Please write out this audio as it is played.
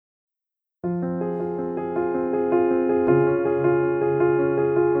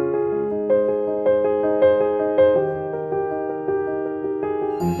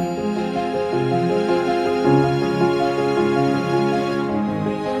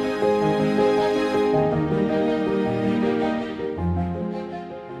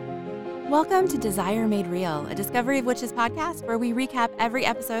Welcome to Desire Made Real, a Discovery of Witches podcast where we recap every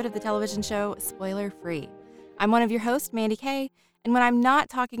episode of the television show spoiler-free. I'm one of your hosts, Mandy Kay, and when I'm not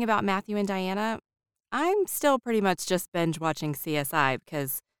talking about Matthew and Diana, I'm still pretty much just binge-watching CSI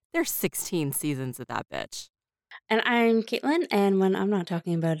because there's 16 seasons of that bitch. And I'm Caitlin, and when I'm not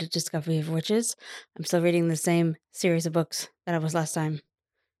talking about a Discovery of Witches, I'm still reading the same series of books that I was last time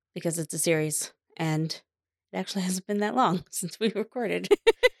because it's a series, and it actually hasn't been that long since we recorded.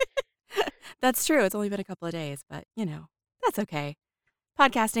 That's true. It's only been a couple of days, but, that's okay.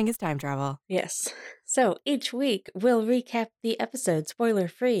 Podcasting is time travel. Yes. So each week, we'll recap the episode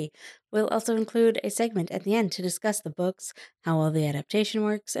spoiler-free. We'll also include a segment at the end to discuss the books, how well the adaptation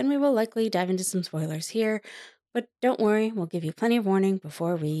works, and we will likely dive into some spoilers here. But don't worry, we'll give you plenty of warning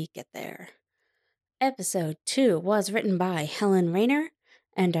before we get there. Episode 2 was written by Helen Rayner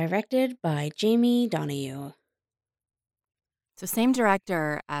and directed by Jamie Donahue. So same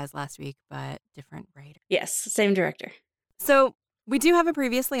director as last week, but different writer. Yes, same director. So we do have a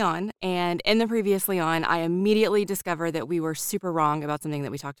previously on, and in the previously on, I immediately discovered that we were super wrong about something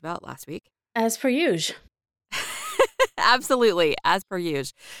that we talked about last week. As per usual. Absolutely, as per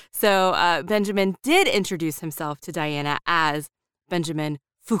usual. So Benjamin did introduce himself to Diana as Benjamin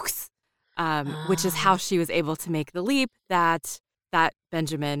Fuchs, which is how she was able to make the leap that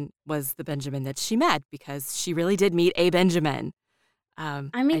Benjamin was the Benjamin that she met, because she really did meet a Benjamin.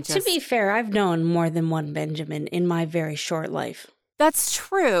 To be fair, I've known more than one Benjamin in my very short life. That's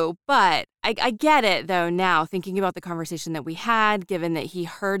true, but I get it, though, now, thinking about the conversation that we had, given that he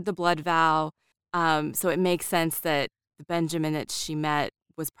heard the blood vow, so it makes sense that the Benjamin that she met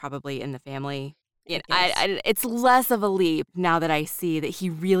was probably in the family. It's less of a leap now that I see that he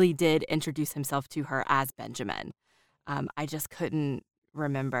really did introduce himself to her as Benjamin. I just couldn't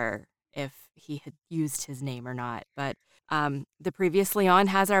remember if he had used his name or not, but the previously on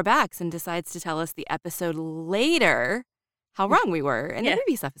has our backs and decides to tell us the episode later how wrong we were in the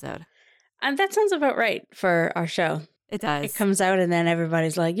previous episode. That sounds about right for our show. It does. It comes out and then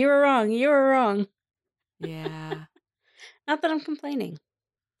everybody's like, you were wrong, you were wrong. Yeah. Not that I'm complaining.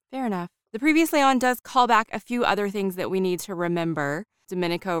 Fair enough. The previously on does call back a few other things that we need to remember.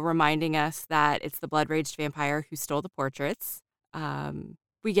 Domenico reminding us that it's the blood-raged vampire who stole the portraits.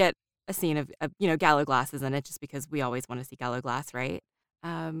 We get a scene of Gallowglass is in it just because we always want to see Gallowglass, right?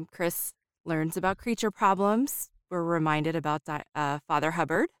 Chris learns about creature problems. We're reminded about Father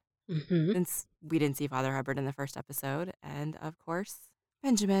Hubbard, since we didn't see Father Hubbard in the first episode. And, of course,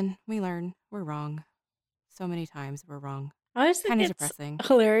 Benjamin, we learn we're wrong. So many times we're wrong. I always think kind of it's depressing.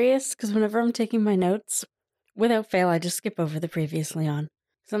 Hilarious, because whenever I'm taking my notes, without fail, I just skip over the previously on.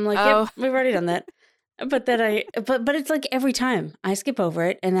 So I'm like, yep, we've already done that. But then but it's like every time I skip over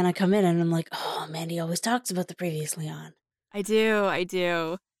it, and then I come in and I'm like, oh, Mandy always talks about the previously on. I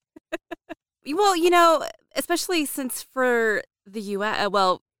do. Well, especially since for the U.S.,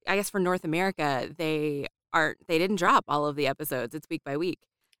 I guess for North America, they didn't drop all of the episodes. It's week by week.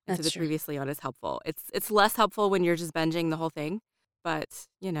 And so the previously on is helpful. It's less helpful when you're just binging the whole thing, but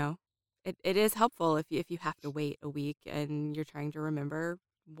it is helpful if you have to wait a week and you're trying to remember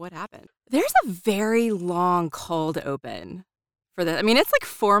what happened. There's a very long cold open for this. I mean, it's like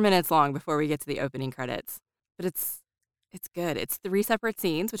 4 minutes long before we get to the opening credits, but it's good. It's 3 separate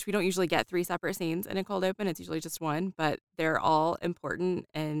scenes, which we don't usually get 3 separate scenes in a cold open. It's usually just one, but they're all important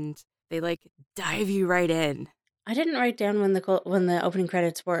and they dive you right in. I didn't write down when the opening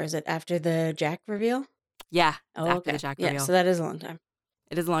credits were. Is it after the Jack reveal? Yeah, after the Jack reveal. Yeah, so that is a long time.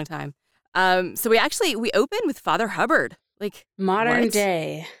 It is a long time. So we open with Father Hubbard, modern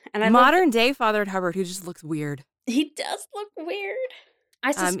day, and modern day Father Hubbard, who just looks weird. He does look weird.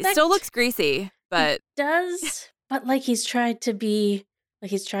 I suspect it still looks greasy, but he does. But he's tried to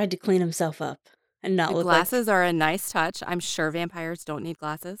clean himself up and not look. Glasses are a nice touch. I'm sure vampires don't need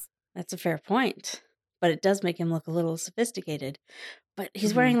glasses. That's a fair point. But it does make him look a little sophisticated. But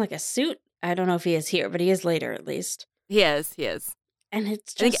he's wearing a suit. I don't know if he is here, but he is later at least. He is. And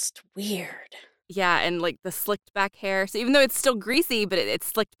it's just weird. Yeah, and the slicked back hair. So even though it's still greasy, but it's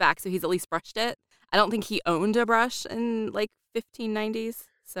slicked back, so he's at least brushed it. I don't think he owned a brush in 1590s.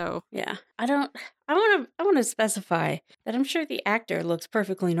 So yeah, I want to specify that I'm sure the actor looks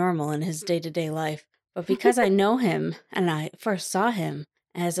perfectly normal in his day-to-day life. But because I know him and I first saw him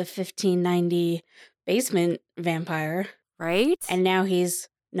as a 1590 basement vampire, right? And now he's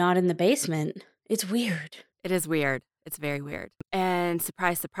not in the basement. It's weird. It is weird. It's very weird. And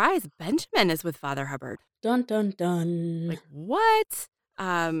surprise, surprise, Benjamin is with Father Hubbard. Dun, dun, dun. What?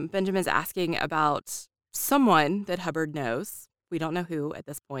 Benjamin's asking about someone that Hubbard knows. We don't know who at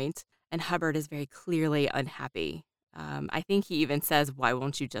this point. And Hubbard is very clearly unhappy I think he even says, "Why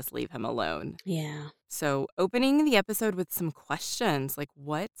won't you just leave him alone?" Yeah. So opening the episode with some questions like,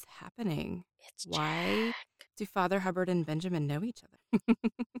 what's happening? It's Why Jack. do Father Hubbard and Benjamin know each other?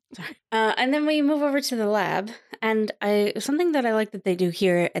 Sorry. And then we move over to the lab, and something that I like that they do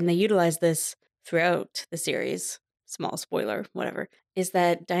here, and they utilize this throughout the series, small spoiler, whatever, is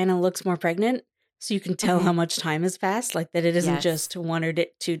that Diana looks more pregnant, so you can tell how much time has passed, like that it isn't Yes. just 1 or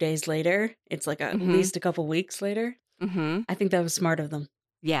 2 days later, it's like at least a couple weeks later. I think that was smart of them.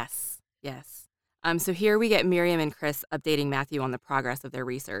 Yes. So here we get Miriam and Chris updating Matthew on the progress of their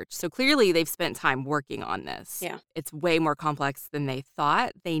research. So clearly they've spent time working on this. Yeah. It's way more complex than they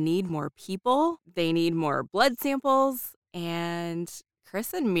thought. They need more people. They need more blood samples. And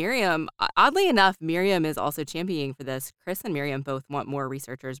Chris and Miriam, oddly enough, Miriam is also championing for this. Chris and Miriam both want more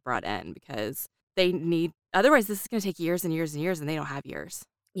researchers brought in because they need, otherwise this is going to take years and years and years, and they don't have years.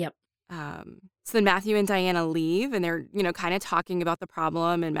 Yep. So then Matthew and Diana leave, and they're, kind of talking about the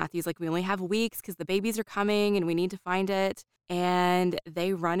problem. And Matthew's like, we only have weeks because the babies are coming and we need to find it. And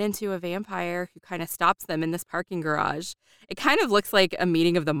they run into a vampire who kind of stops them in this parking garage. It kind of looks like a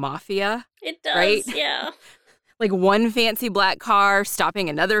meeting of the mafia. It does, right? Yeah. Like one fancy black car stopping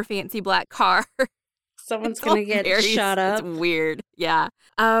another fancy black car. Someone's going to get shot up. It's weird. Yeah.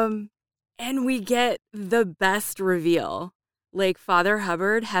 And we get the best reveal. Like, Father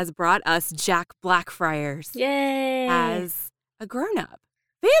Hubbard has brought us Jack Blackfriars. Yay! As a grown-up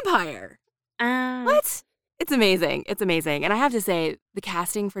vampire. What? It's amazing. It's amazing. And I have to say, the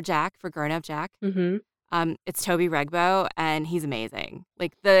casting for Jack, for grown-up Jack, it's Toby Regbo, and he's amazing.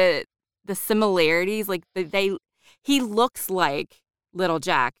 Like, the similarities, like, he looks like little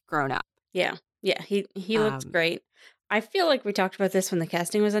Jack grown up. Yeah. He looks great. I feel like we talked about this when the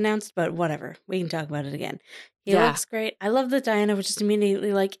casting was announced, but whatever. We can talk about it again. He looks great. I love that Diana was just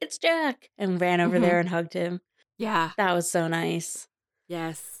immediately like, it's Jack, and ran over there and hugged him. Yeah. That was so nice.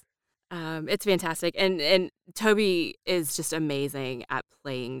 Yes. It's fantastic. And Toby is just amazing at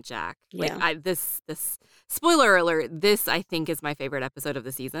playing Jack. Yeah. Like, this spoiler alert, this I think is my favorite episode of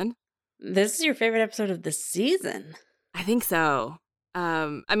the season. This is your favorite episode of the season? I think so.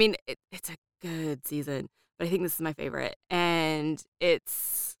 I mean, it's a good season, but I think this is my favorite. And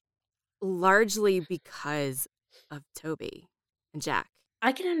it's largely because of Toby and Jack.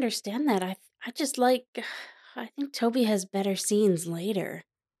 I can understand that. I just like, I think Toby has better scenes later.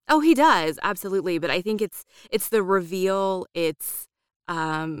 Oh, he does. Absolutely. But I think it's the reveal. It's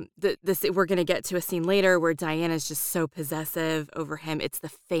we're going to get to a scene later where Diana's just so possessive over him. It's the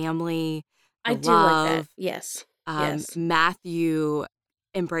family. I do like that. Yes. Yes. Matthew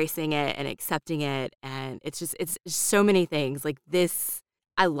embracing it and accepting it. And it's so many things like this.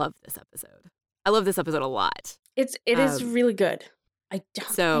 I love this episode. I love this episode a lot. It is really good. I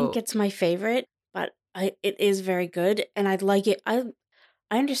don't think it's my favorite, but it is very good. And I'd like it. I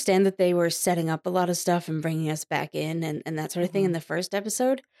understand that they were setting up a lot of stuff and bringing us back in and that sort of thing in the first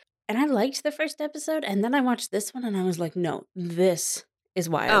episode. And I liked the first episode. And then I watched this one and I was like, no, this is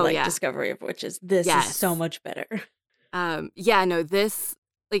why I like Discovery of Witches. This is so much better. This,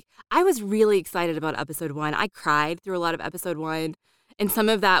 like, I was really excited about episode 1. I cried through a lot of episode 1. And some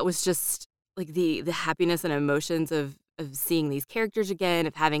of that was just like the happiness and emotions of seeing these characters again,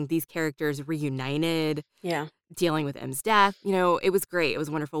 of having these characters reunited. Yeah. Dealing with M's death. It was great. It was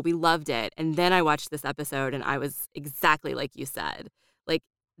wonderful. We loved it. And then I watched this episode and I was exactly like you said. Like,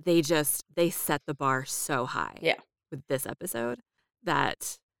 they set the bar so high with this episode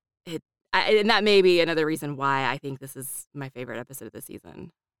that and that may be another reason why I think this is my favorite episode of the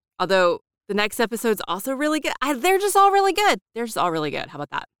season. Although the next episode's also really good. They're just all really good. They're just all really good. How about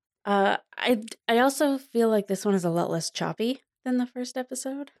that? I also feel like this one is a lot less choppy than the first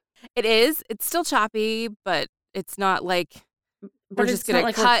episode. It is. It's still choppy, but it's not like we're just going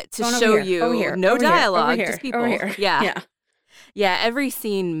to cut to show you no dialogue, just people. Yeah. Every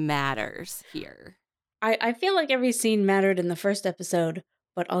scene matters here. I feel like every scene mattered in the first episode,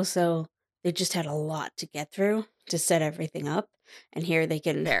 but also they just had a lot to get through to set everything up. And here they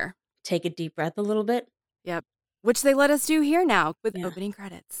can take a deep breath a little bit. Yep. Which they let us do here now with opening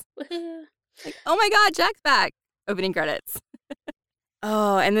credits. Like, oh my God, Jack's back. Opening credits.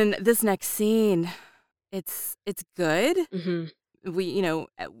 Oh, and then this next scene, it's good. Mm-hmm.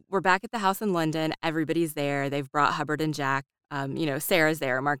 We're back at the house in London. Everybody's there. They've brought Hubbard and Jack. Sarah's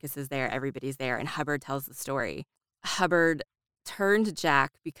there. Marcus is there. Everybody's there. And Hubbard tells the story. Hubbard turned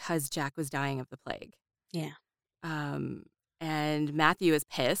Jack because Jack was dying of the plague. Yeah. And Matthew is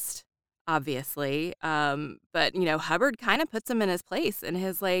pissed, obviously. But, Hubbard kind of puts him in his place and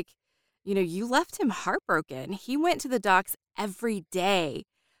is like, you left him heartbroken. He went to the docks every day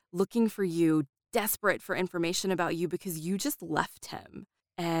looking for you desperate for information about you because you just left him.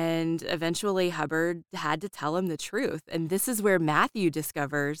 And eventually Hubbard had to tell him the truth. And this is where Matthew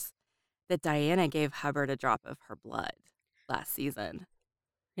discovers that Diana gave Hubbard a drop of her blood last season.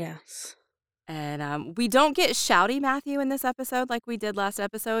 Yes. And we don't get shouty Matthew in this episode like we did last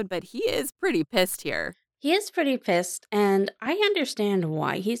episode, but he is pretty pissed here. He is pretty pissed, and I understand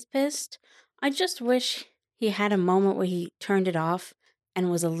why he's pissed. I just wish he had a moment where he turned it off and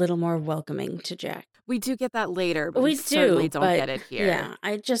was a little more welcoming to Jack. We do get that later, but we certainly don't get it here. Yeah,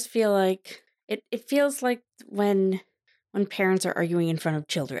 I just feel like it feels like when parents are arguing in front of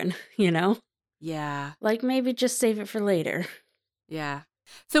children, you know? Yeah. Like, maybe just save it for later. Yeah.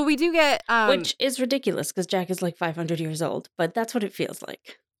 So we do get... Which is ridiculous, because Jack is like 500 years old, but that's what it feels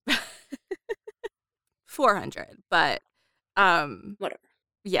like. 400, but... Whatever.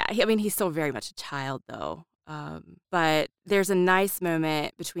 Yeah, I mean, he's still very much a child, though. But there's a nice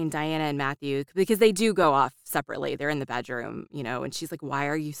moment between Diana and Matthew, because they do go off separately. They're in the bedroom, you know, and she's like, why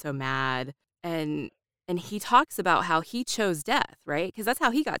are you so mad? And he talks about how he chose death, right? Because that's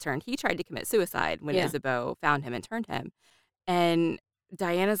how he got turned. He tried to commit suicide when Isabeau found him and turned him. And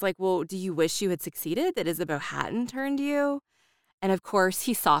Diana's like, well, do you wish you had succeeded, that Isabeau hadn't turned you? And of course,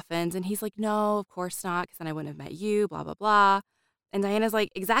 he softens and he's like, no, of course not, because then I wouldn't have met you, blah, blah, blah. And Diana's like,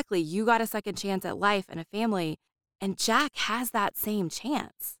 exactly, you got a second chance at life and a family. And Jack has that same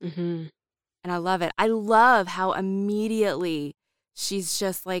chance. Mm-hmm. And I love it. I love how immediately she's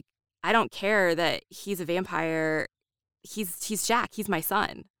just like, I don't care that he's a vampire. He's Jack. He's my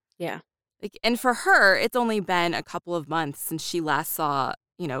son. Yeah. Like, and for her, it's only been a couple of months since she last saw,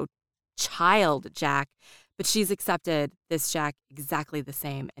 you know, child Jack. But she's accepted this Jack exactly the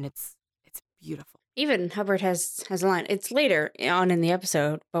same. And it's beautiful. Even Hubbard has a line. It's later on in the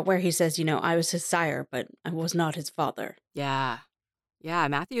episode, but where he says, you know, I was his sire, but I was not his father. Yeah. Yeah,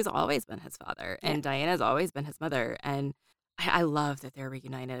 Matthew's always been his father, and Diana's always been his mother, and I love that they're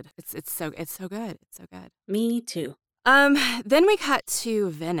reunited. It's so good. It's so good. Me too. Then we cut to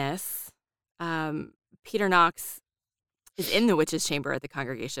Venice. Peter Knox is in the witch's chamber at the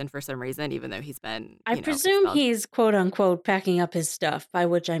congregation for some reason, even though he's been. I presume he's quote unquote packing up his stuff, by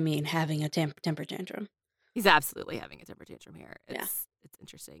which I mean having a temper tantrum. He's absolutely having a temper tantrum here. It's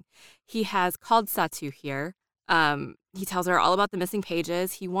interesting. He has called Satu here. He tells her all about the missing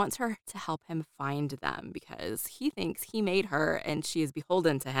pages. He wants her to help him find them because he thinks he made her and she is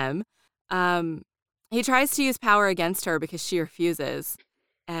beholden to him. He tries to use power against her because she refuses.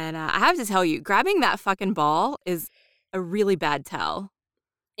 And I have to tell you, grabbing that fucking ball is a really bad tell.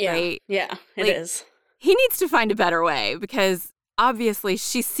 Yeah. Right? Yeah, it is. He needs to find a better way because obviously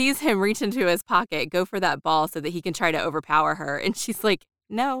she sees him reach into his pocket, go for that ball so that he can try to overpower her. And she's like,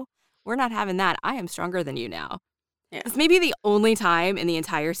 no, we're not having that. I am stronger than you now. Yeah. It's maybe the only time in the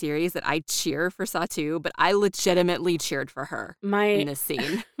entire series that I cheer for Satu, but I legitimately cheered for her in this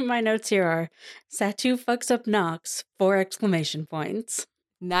scene. My notes here are, Satu fucks up Knox, 4 exclamation points.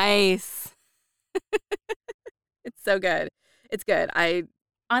 Nice. It's so good. It's good.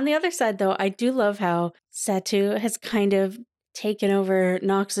 On the other side, though, I do love how Satu has kind of taken over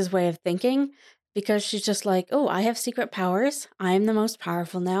Knox's way of thinking, because she's just like, oh, I have secret powers. I am the most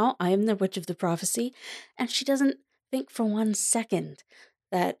powerful now. I am the Witch of the Prophecy. And she doesn't think for 1 second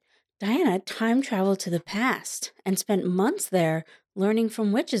that Diana time traveled to the past and spent months there learning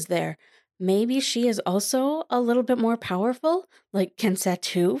from witches there. Maybe she is also a little bit more powerful. Like, can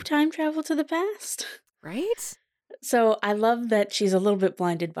Satu time travel to the past? Right? So I love that she's a little bit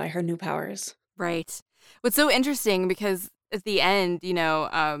blinded by her new powers. Right. What's so interesting, because at the end, you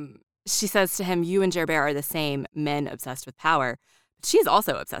know, she says to him, you and Gerbert are the same men obsessed with power. But she's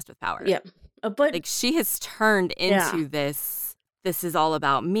also obsessed with power. Yeah. But like, she has turned into this is all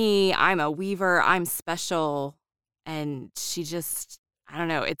about me. I'm a weaver. I'm special. And she just, I don't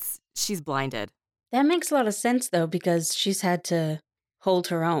know, she's blinded. That makes a lot of sense, though, because she's had to hold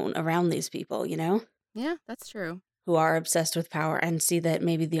her own around these people, you know? Yeah, that's true. Who are obsessed with power and see that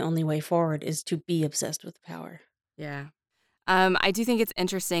maybe the only way forward is to be obsessed with power. Yeah. I do think it's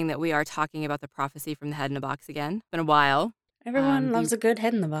interesting that we are talking about the prophecy from the Head in a Box again. It's been a while. Everyone loves a good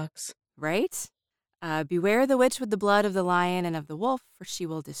head in the box. Right? Beware the witch with the blood of the lion and of the wolf, for she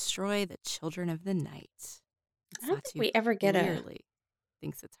will destroy the children of the night. I don't think we ever get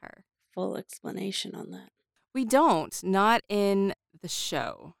thinks it's her. Full explanation on that. We don't. Not in the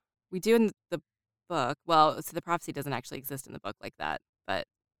show. We do in the book. Well, so the prophecy doesn't actually exist in the book like that, but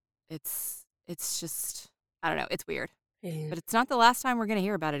it's just, I don't know, it's weird. Yeah. But it's not the last time we're going to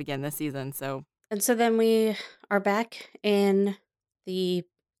hear about it again this season, so. And so then we are back in the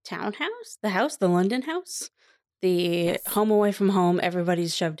townhouse, the London house, The Yes. home away from home,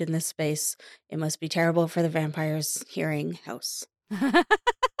 everybody's shoved in this space. It must be terrible for the vampire's hearing house. I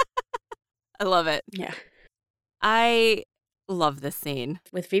love it. Yeah. I love this scene.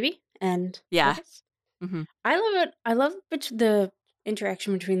 With Phoebe and Yeah. Marcus? hmm I love it. I love the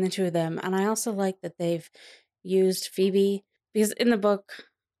interaction between the two of them. And I also like that they've used Phoebe because in the book,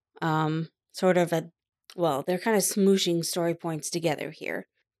 sort of they're kind of smooshing story points together here.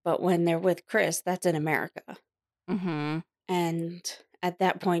 But when they're with Chris, that's in America. hmm And at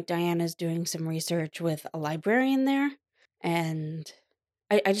that point, Diana's doing some research with a librarian there. And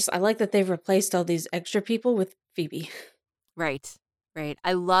I like that they've replaced all these extra people with Phoebe. Right. Right.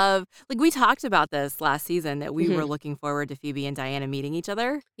 I love, like, we talked about this last season that we were Mhm. looking forward to Phoebe and Diana meeting each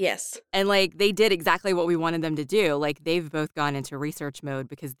other. Yes. And, like, they did exactly what we wanted them to do. Like, they've both gone into research mode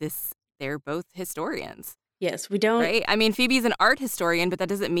because they're both historians, Yes. We don't right? I mean, Phoebe's an art historian, but that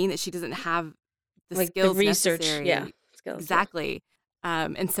doesn't mean that she doesn't have the like the skills research. Yeah. necessary. Skills. Yeah. Exactly.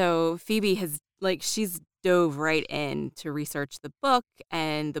 And so Phoebe has, like, she's dove right in to research the book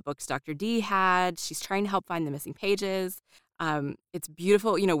and the books Dr. D had. She's trying to help find the missing pages. It's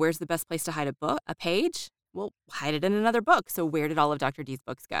beautiful. You know, where's the best place to hide a page? Well, hide it in another book. So where did all of Dr. D's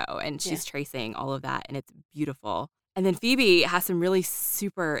books go? And she's tracing all of that, and it's beautiful. And then Phoebe has some really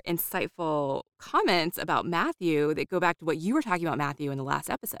super insightful comments about Matthew that go back to what you were talking about Matthew in the last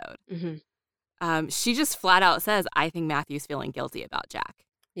episode. Mm-hmm. She just flat out says, I think Matthew's feeling guilty about Jack.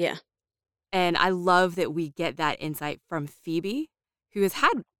 Yeah. And I love that we get that insight from Phoebe, who has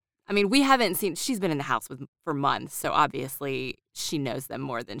had, I mean, we haven't seen, she's been in the house for months. So obviously she knows them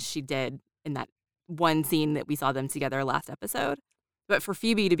more than she did in that one scene that we saw them together last episode. But for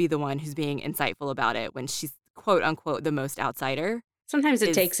Phoebe to be the one who's being insightful about it when she's quote unquote the most outsider. Sometimes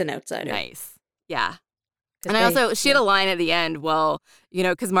it takes an outsider. Nice. Yeah. And she had a line at the end, well, you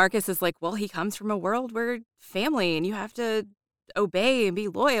know, because Marcus is like, well, he comes from a world where family and you have to obey and be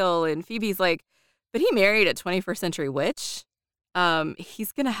loyal. And Phoebe's like, but he married a 21st century witch.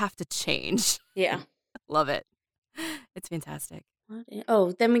 He's going to have to change. Yeah. Love it. It's fantastic.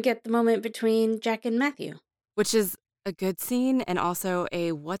 Oh, then we get the moment between Jack and Matthew. Which is a good scene and also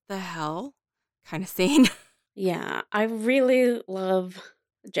a what the hell kind of scene. Yeah, I really love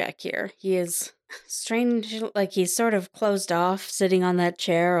Jack here. He is strange, like he's sort of closed off, sitting on that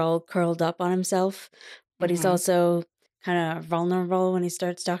chair, all curled up on himself. But he's also kind of vulnerable when he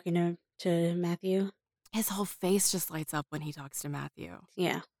starts talking to Matthew. His whole face just lights up when he talks to Matthew.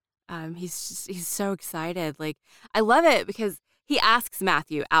 Yeah. He's so excited. Like, I love it because he asks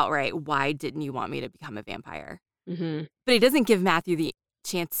Matthew outright, why didn't you want me to become a vampire? Mm-hmm. But he doesn't give Matthew the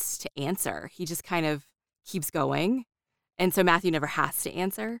chance to answer. He just kind of keeps going. And so Matthew never has to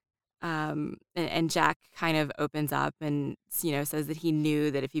answer. And Jack kind of opens up and, you know, says that he knew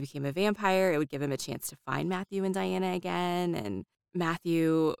that if he became a vampire, it would give him a chance to find Matthew and Diana again. And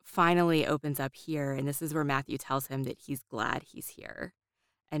Matthew finally opens up here. And this is where Matthew tells him that he's glad he's here.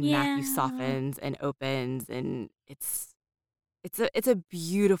 And Matthew softens and opens. And it's a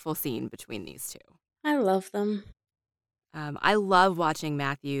beautiful scene between these two. I love them. I love watching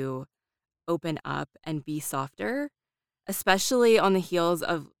Matthew open up and be softer, especially on the heels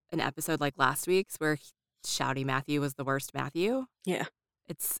of an episode like last week's where Shouty Matthew was the worst Matthew. Yeah.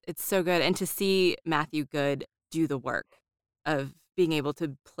 It's so good. And to see Matthew Good do the work of being able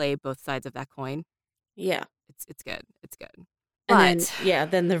to play both sides of that coin. Yeah. It's good. It's good. And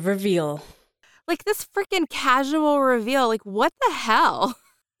then the reveal. Like this freaking casual reveal. Like, what the hell?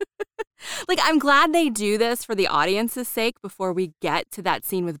 Like, I'm glad they do this for the audience's sake before we get to that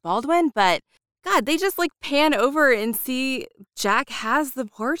scene with Baldwin, but God, they just like pan over and see Jack has the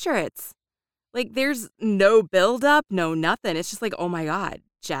portraits. Like, there's no buildup, no nothing. It's just like, oh my God,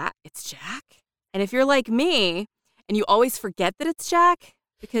 it's Jack. And if you're like me and you always forget that it's Jack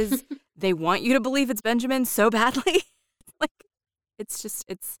because they want you to believe it's Benjamin so badly, like, it's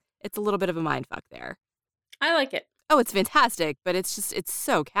a little bit of a mind fuck there. I like it. Oh, it's fantastic, but it's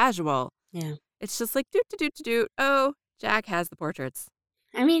so casual. Yeah. It's just like, doot. Oh, Jack has the portraits.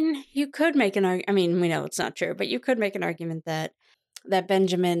 I mean, you could make an argument. I mean, we know it's not true, but you could make an argument that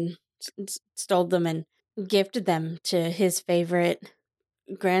Benjamin stole them and gifted them to his favorite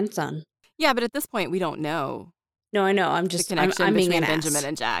grandson. Yeah, but at this point, we don't know. No, I know. I'm just the connection I'm between being an Benjamin ass.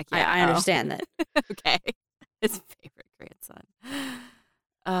 and Jack. Yeah, I understand that. Okay, his favorite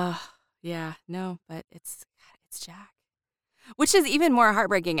grandson. Yeah, no, but it's Jack, which is even more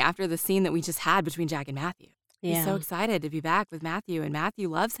heartbreaking after the scene that we just had between Jack and Matthew. Yeah. He's so excited to be back with Matthew, and Matthew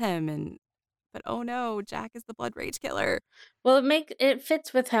loves him, but oh no, Jack is the blood rage killer. Well, it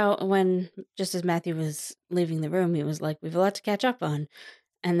fits with how when just as Matthew was leaving the room, he was like, "We've a lot to catch up on,"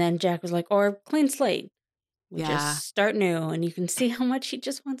 and then Jack was like, "Or clean slate." We Yeah. just start new, and you can see how much he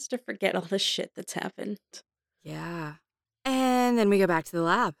just wants to forget all the shit that's happened. Yeah. And then we go back to the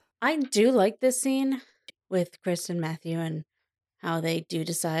lab. I do like this scene with Chris and Matthew and how they do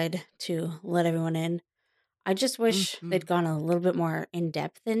decide to let everyone in. I just wish Mm-hmm. they'd gone a little bit more in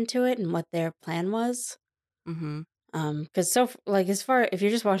depth into it and what their plan was. Mm-hmm. Because as far if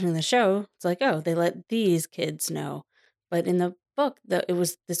you're just watching the show, it's like, oh, they let these kids know, but in the book, it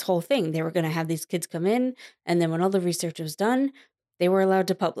was this whole thing. They were going to have these kids come in, and then when all the research was done, they were allowed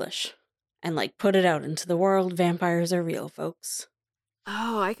to publish and like put it out into the world. Vampires are real, folks.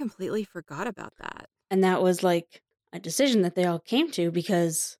 Oh, I completely forgot about that. And that was like a decision that they all came to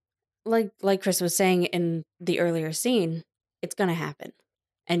because, like Chris was saying in the earlier scene, it's going to happen,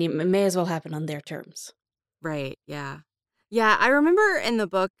 and it may as well happen on their terms. Right. Yeah. Yeah. I remember in the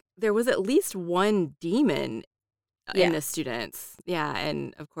book, there was at least one demon in Yeah. the students. Yeah.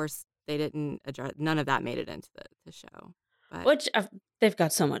 And of course, they didn't address, none of that made it into the show. But Which they've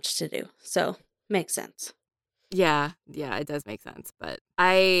got so much to do, so makes sense. yeah. Yeah. It does make sense. But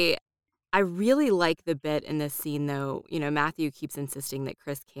I really like the bit in this scene, though. You know, Matthew keeps insisting that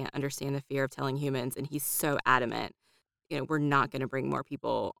Chris can't understand the fear of telling humans, and he's so adamant, you know, we're not going to bring more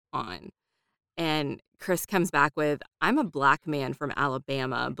people on. And Chris comes back with, I'm a black man from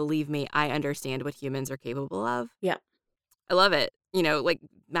Alabama. Believe me, I understand what humans are capable of. Yeah. I love it. You know, like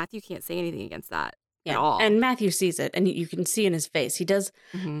Matthew can't say anything against that at Yeah. all. And Matthew sees it, and you can see in his face. He does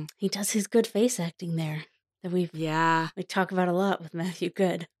Mm-hmm. he does his good face acting there that we talk about a lot with Matthew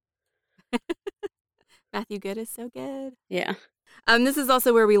Good. Matthew Good is so good. Yeah. This is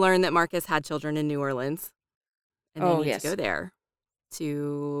also where we learn that Marcus had children in New Orleans. And they need to go there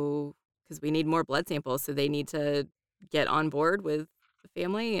because we need more blood samples. So they need to get on board with the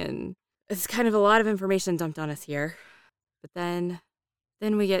family. And it's kind of a lot of information dumped on us here. But then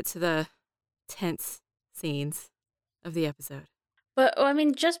we get to the tense scenes of the episode. But, I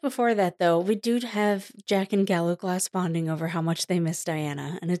mean, just before that, though, we do have Jack and Gallowglass bonding over how much they miss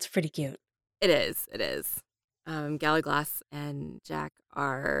Diana, and it's pretty cute. It is. It is. Gallowglass and Jack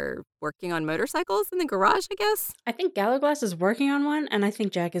are working on motorcycles in the garage, I guess. I think Gallowglass is working on one, and I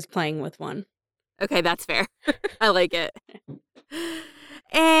think Jack is playing with one. Okay, that's fair. I like it.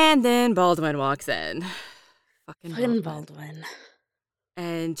 And then Baldwin walks in. Fucking Baldwin.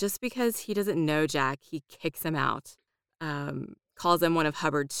 And just because he doesn't know Jack, he kicks him out, calls him one of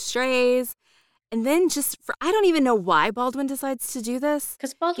Hubbard's strays. And then I don't even know why Baldwin decides to do this.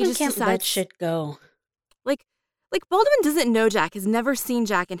 Because Baldwin can't let shit go. Like Baldwin doesn't know Jack, has never seen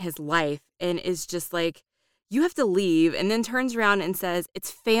Jack in his life, and is just like, you have to leave, and then turns around and says, it's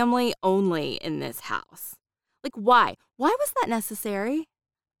family only in this house. Like, why? Why was that necessary?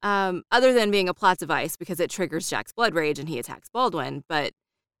 Other than being a plot device because it triggers Jack's blood rage and he attacks Baldwin. But,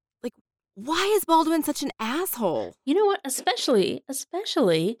 like, why is Baldwin such an asshole? You know what? Especially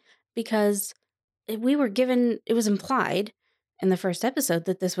because it was implied in the first episode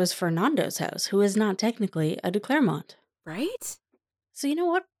that this was Fernando's house, who is not technically a de Clermont. Right? So you know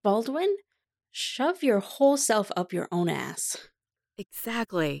what, Baldwin? Shove your whole self up your own ass.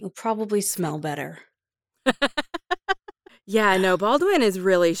 Exactly. You'll probably smell better. Yeah, no, Baldwin is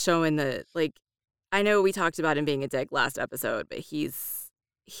really showing I know we talked about him being a dick last episode, but he's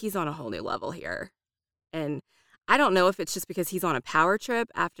on a whole new level here. And I don't know if it's just because he's on a power trip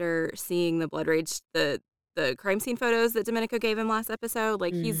after seeing the blood rage, the crime scene photos that Domenico gave him last episode.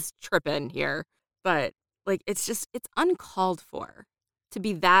 Like, he's tripping here. But, like, it's uncalled for to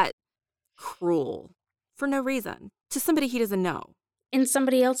be that cruel for no reason to somebody he doesn't know. In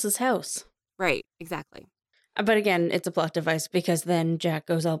somebody else's house. Right, exactly. But again, it's a plot device because then Jack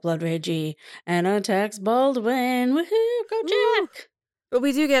goes all blood ragey and attacks Baldwin. Woohoo, go Jack! But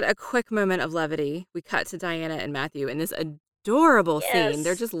we do get a quick moment of levity. We cut to Diana and Matthew in this adorable scene.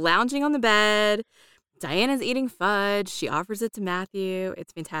 They're just lounging on the bed. Diana's eating fudge. She offers it to Matthew.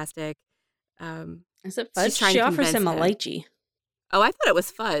 It's fantastic. Is it fudge? She offers him a lychee. Oh, I thought it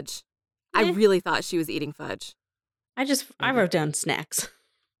was fudge. I really thought she was eating fudge. I wrote down snacks.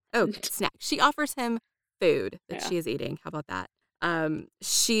 Oh, snack. She offers him food that she is eating. How about that?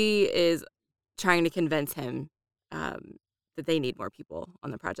 She is trying to convince him that they need more people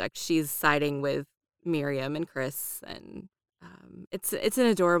on the project. She's siding with Miriam and Chris, and it's an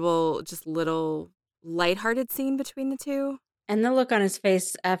adorable, just little lighthearted scene between the two. And the look on his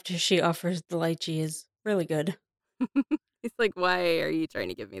face after she offers the lychee is really good. He's like, why are you trying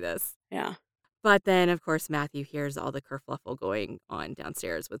to give me this? Yeah. But then, of course, Matthew hears all the kerfluffle going on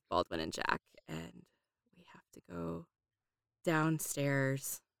downstairs with Baldwin and Jack, and we have to go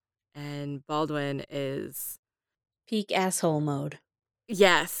downstairs, and Baldwin is... peak asshole mode.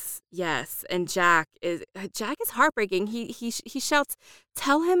 Yes, yes. And Jack is heartbreaking. He shouts,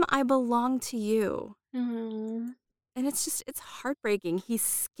 "Tell him I belong to you." Aw. And it's heartbreaking. He's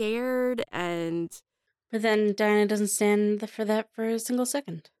scared and But then Diana doesn't stand for that for a single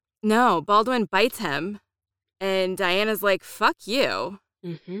second. no, Baldwin bites him and Diana's like, "Fuck you."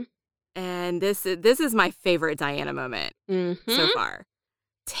 Mm-hmm. And this is my favorite Diana moment so far.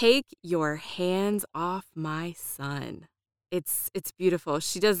 "Take your hands off my son." It's beautiful.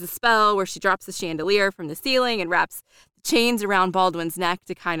 She does the spell where she drops the chandelier from the ceiling and wraps the chains around Baldwin's neck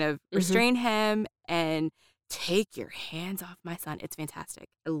to kind of restrain him and take your hands off my son. It's fantastic.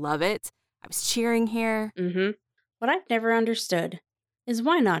 I love it. I was cheering here. Mm-hmm. What I've never understood is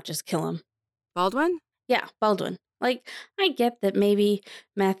why not just kill him? Baldwin? Yeah, Baldwin. Like, I get that maybe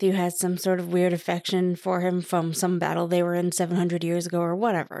Matthew has some sort of weird affection for him from some battle they were in 700 years ago or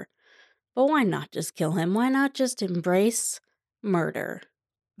whatever. But why not just kill him? Why not just embrace murder?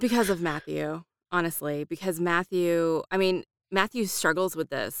 Because of Matthew, honestly. Because Matthew struggles with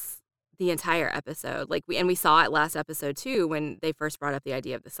this the entire episode. We saw it last episode too when they first brought up the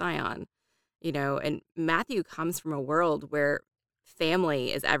idea of the Scion. And Matthew comes from a world where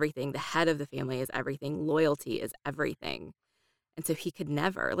family is everything. The head of the family is everything. Loyalty is everything. And so he could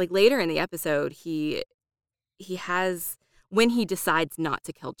never, later in the episode, he has, when he decides not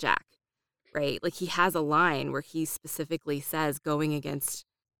to kill Jack, right? He has a line where he specifically says, going against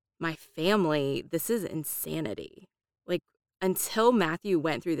my family, this is insanity. Until Matthew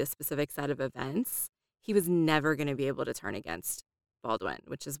went through this specific set of events, he was never going to be able to turn against Baldwin,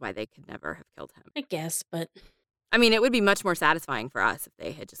 which is why they could never have killed him. I guess, but... it would be much more satisfying for us if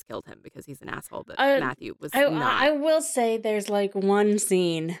they had just killed him because he's an asshole, but Matthew was not. I will say there's one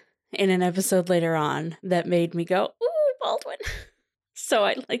scene in an episode later on that made me go, ooh, Baldwin. So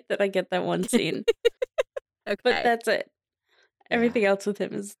I like that I get that one scene. Okay. But that's it. Everything else with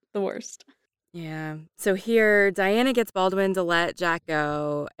him is the worst. Yeah. So here, Diana gets Baldwin to let Jack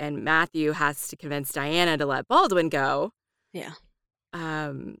go, and Matthew has to convince Diana to let Baldwin go. Yeah.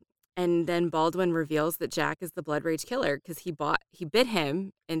 And then Baldwin reveals that Jack is the Blood Rage killer because he bit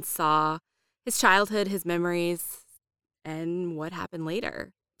him and saw his childhood, his memories, and what happened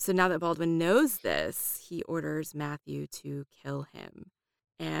later. So now that Baldwin knows this, he orders Matthew to kill him.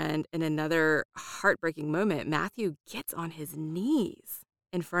 And in another heartbreaking moment, Matthew gets on his knees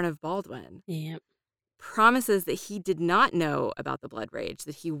in front of Baldwin. Yep. Promises that he did not know about the Blood Rage,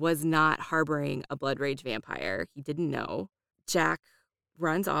 that he was not harboring a Blood Rage vampire. He didn't know. Jack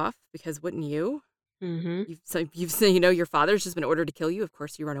runs off because wouldn't you? Mm-hmm. Your father's just been ordered to kill you. Of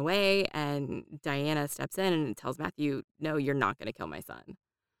course you run away. And Diana steps in and tells Matthew, no, you're not going to kill my son.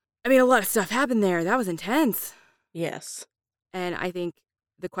 A lot of stuff happened there. That was intense. Yes. And I think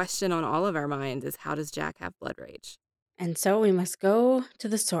the question on all of our minds is, how does Jack have Blood Rage? And so we must go to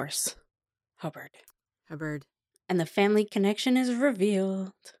the source. Hubbard. And the family connection is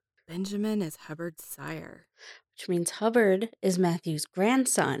revealed. Benjamin is Hubbard's sire. Which means Hubbard is Matthew's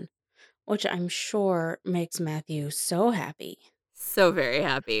grandson, which I'm sure makes Matthew so happy. So very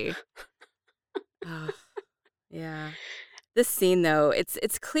happy. Yeah. This scene, though,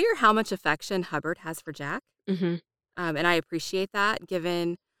 it's clear how much affection Hubbard has for Jack. Mm-hmm. And I appreciate that,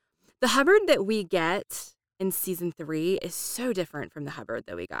 given the Hubbard that we get in season 3 is so different from the Hubbard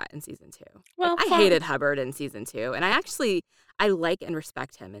that we got in season 2. Well, I hated Hubbard in season 2, and I like and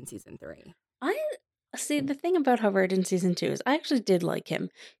respect him in season 3. See, the thing about Hubbard in season 2 is I actually did like him.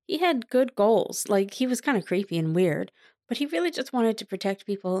 He had good goals. He was kind of creepy and weird, but he really just wanted to protect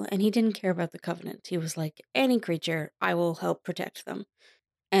people, and he didn't care about the Covenant. He was like, any creature, I will help protect them.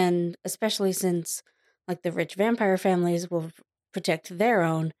 And especially since, the rich vampire families will protect their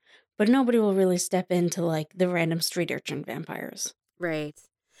own, but nobody will really step into, the random street urchin vampires. Right.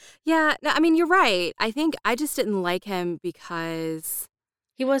 Yeah, no, you're right. I think I just didn't like him because...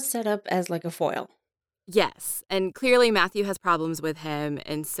 he was set up as, a foil. Yes, and clearly Matthew has problems with him,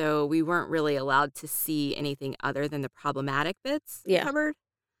 and so we weren't really allowed to see anything other than the problematic bits covered.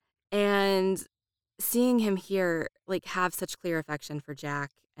 And seeing him here, have such clear affection for Jack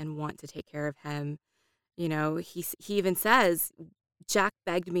and want to take care of him, he even says, Jack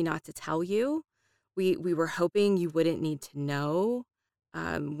begged me not to tell you. We were hoping you wouldn't need to know.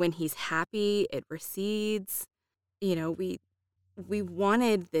 When he's happy, it recedes. We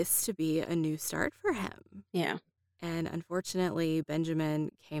wanted this to be a new start for him. Yeah. And unfortunately,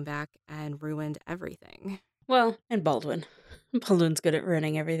 Benjamin came back and ruined everything. Well, and Baldwin. Baldwin's good at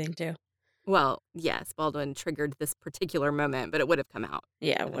ruining everything, too. Well, yes, Baldwin triggered this particular moment, but it would have come out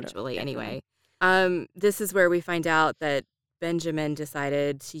eventually anyway. This is where we find out that Benjamin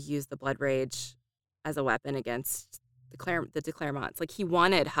decided to use the Blood Rage as a weapon against the Claremonts. Like, he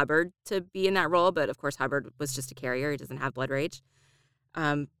wanted Hubbard to be in that role, but of course Hubbard was just a carrier. He doesn't have blood rage.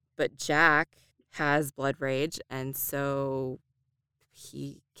 But Jack has blood rage, and so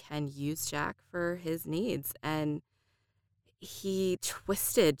he can use Jack for his needs. And he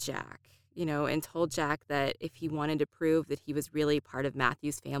twisted Jack, and told Jack that if he wanted to prove that he was really part of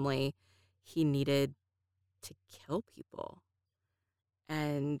Matthew's family, he needed to kill people.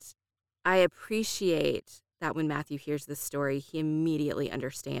 And I appreciate that when Matthew hears this story, he immediately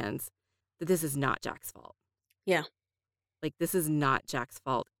understands that this is not Jack's fault. Yeah. Like, this is not Jack's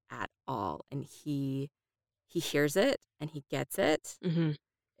fault at all. And he hears it and he gets it. Mm-hmm.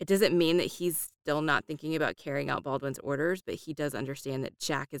 It doesn't mean that he's still not thinking about carrying out Baldwin's orders, but he does understand that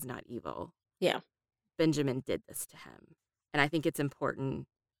Jack is not evil. Yeah. Benjamin did this to him. And I think it's important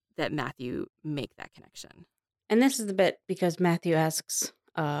that Matthew make that connection. And this is the bit because Matthew asks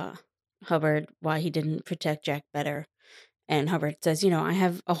Hubbard why he didn't protect Jack better. And Hubbard says, I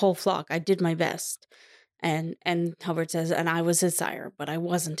have a whole flock. I did my best. And Hubbard says, and I was his sire, but I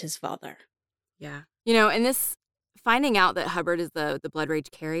wasn't his father. Yeah. And this, finding out that Hubbard is the blood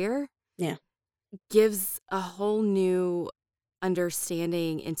rage carrier, gives a whole new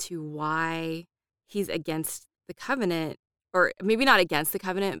understanding into why he's against the covenant, or maybe not against the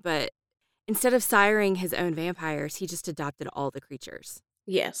covenant, but instead of siring his own vampires, he just adopted all the creatures.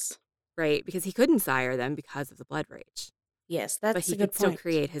 Yes. Right? Because he couldn't sire them because of the blood rage. Yes, that's but he a good could still point.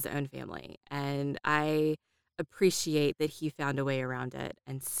 create his own family. And I appreciate that he found a way around it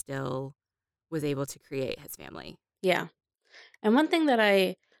and still was able to create his family. Yeah. And one thing that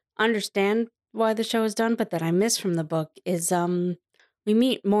I understand why the show is done, but that I miss from the book is we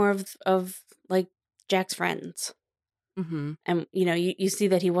meet more of like Jack's friends. Mm-hmm. And you see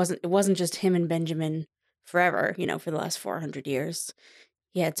that it wasn't just him and Benjamin forever, for the last 400 years.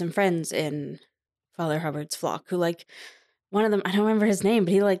 He had some friends in Father Hubbard's flock who, like, one of them, I don't remember his name,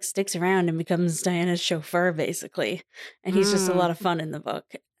 but he like sticks around and becomes Diana's chauffeur basically. And he's just a lot of fun in the book.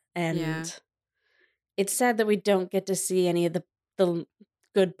 And it's sad that we don't get to see any of the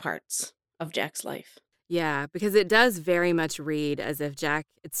good parts of Jack's life. Yeah, because it does very much read as if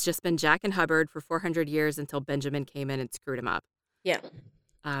it's just been Jack and Hubbard for 400 years until Benjamin came in and screwed him up. Yeah.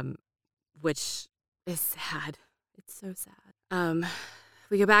 Which is sad. It's so sad.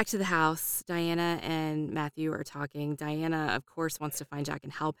 We go back to the house. Diana and Matthew are talking. Diana, of course, wants to find Jack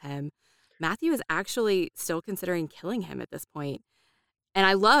and help him. Matthew is actually still considering killing him at this point. And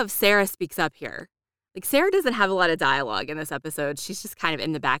I love Sarah speaks up here. Like, Sarah doesn't have a lot of dialogue in this episode. She's just kind of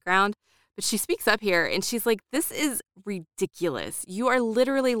in the background. But she speaks up here and she's like, this is ridiculous. You are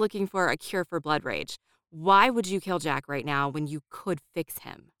literally looking for a cure for blood rage. Why would you kill Jack right now when you could fix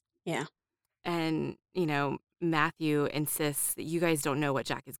him? Yeah. And, Matthew insists that you guys don't know what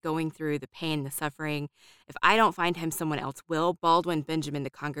Jack is going through, the pain, the suffering. If I don't find him, someone else will. Baldwin, Benjamin, the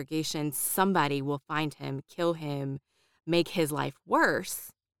congregation, somebody will find him, kill him, make his life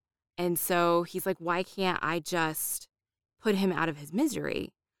worse. And so he's like, why can't I just put him out of his misery?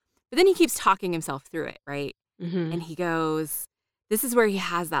 But then he keeps talking himself through it, right? Mm-hmm. And he goes, this is where he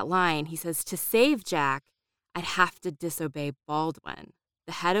has that line. He says, to save Jack, I'd have to disobey Baldwin,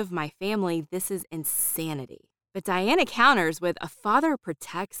 the head of my family. This is insanity. But Diana counters with, a father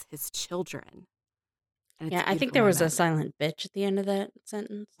protects his children. And I think there was a silent bitch at the end of that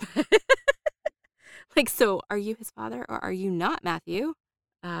sentence. Like, so are you his father or are you not, Matthew?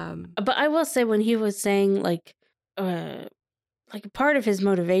 But I will say when he was saying like part of his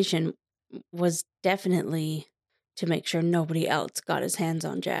motivation was definitely to make sure nobody else got his hands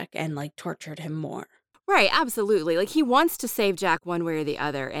on Jack and like tortured him more. Right, absolutely. Like, he wants to save Jack one way or the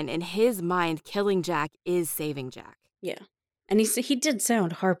other, and in his mind, killing Jack is saving Jack. Yeah. And he did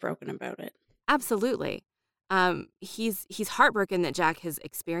sound heartbroken about it. Absolutely. He's heartbroken that Jack has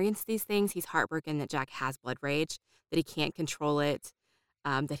experienced these things. He's heartbroken that Jack has blood rage, that he can't control it,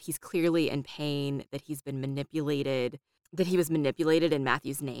 that he's clearly in pain, that he's been manipulated, that he was manipulated in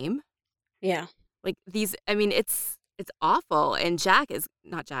Matthew's name. Yeah. Like, it's awful. And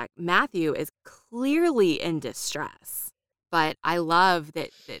Matthew is clearly in distress. But I love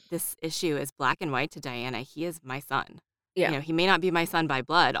that this issue is black and white to Diana. He is my son. Yeah. He may not be my son by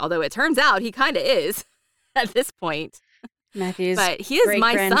blood, although it turns out he kind of is at this point. Matthew's but he is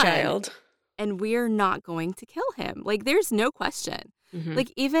my son. And we're not going to kill him. Like, there's no question. Mm-hmm.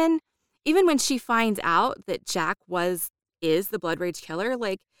 Like, even when she finds out that Jack is the blood rage killer,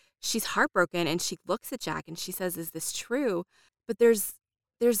 like, she's heartbroken and she looks at Jack and she says, is this true? But there's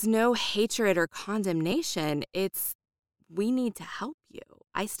no hatred or condemnation. It's, we need to help you.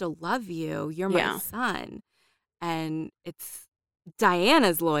 I still love you. You're my son. And it's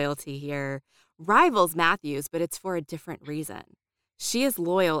Diana's loyalty here rivals Matthew's, but it's for a different reason. She is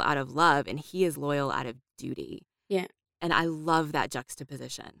loyal out of love and he is loyal out of duty. Yeah. And I love that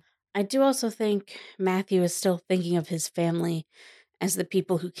juxtaposition. I do also think Matthew is still thinking of his family as the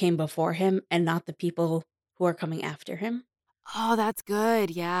people who came before him and not the people who are coming after him. Oh, that's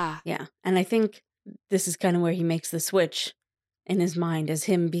good. Yeah. Yeah. And I think this is kind of where he makes the switch in his mind as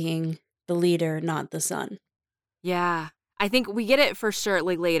him being the leader, not the son. Yeah. I think we get it for sure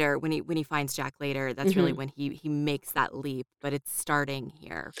like later when he finds Jack later. That's really Mhm. when he makes that leap, but it's starting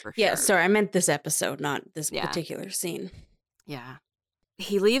here for Yeah, sure. sorry, I meant this episode, not this Yeah. particular scene. Yeah.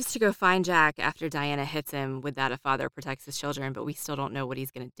 He leaves to go find Jack after Diana hits him with that a father protects his children, but we still don't know what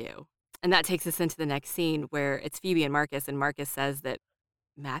he's going to do. And that takes us into the next scene where it's Phoebe and Marcus says that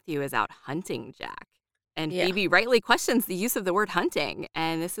Matthew is out hunting Jack. And Yeah. Phoebe rightly questions the use of the word hunting.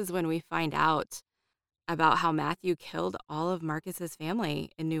 And this is when we find out about how Matthew killed all of Marcus's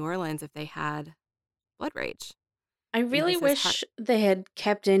family in New Orleans if they had blood rage. I really he says, wish they had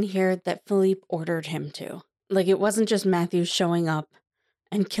kept in here that Philippe ordered him to. Like, it wasn't just Matthew showing up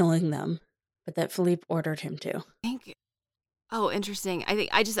and killing them, but that Philippe ordered him to. Oh, interesting.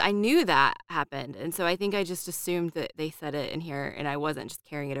 I knew that happened. And so I think I just assumed that they said it in here and I wasn't just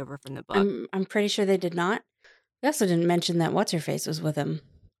carrying it over from the book. I'm pretty sure they did not. They also didn't mention that What's-Her-Face was with him.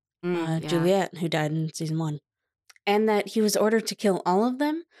 Yeah. Juliet, who died in season 1. And that he was ordered to kill all of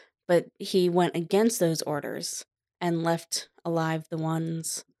them, but he went against those orders and left alive the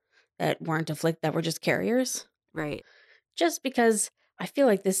ones that weren't that were just carriers. Right. Just because I feel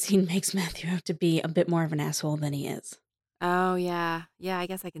like this scene makes Matthew have to be a bit more of an asshole than he is. Oh, yeah. Yeah, I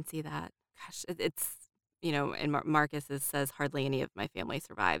guess I can see that. Gosh, it's, and Marcus says hardly any of my family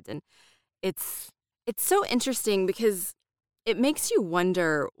survived. And it's so interesting because it makes you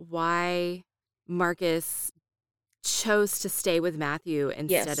wonder why Marcus chose to stay with Matthew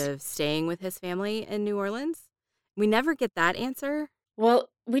instead of staying with his family in New Orleans. We never get that answer. Well,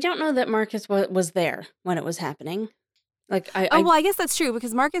 we don't know that Marcus was there when it was happening. I guess that's true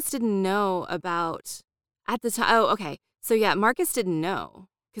because Marcus didn't know about at the time. Oh, okay. So yeah, Marcus didn't know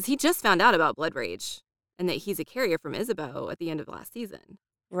because he just found out about blood rage and that he's a carrier from Isabeau at the end of last season.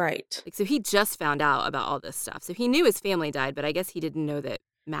 Right. So he just found out about all this stuff. So he knew his family died, but I guess he didn't know that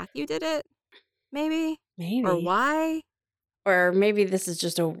Matthew did it. Maybe. Or why? Or maybe this is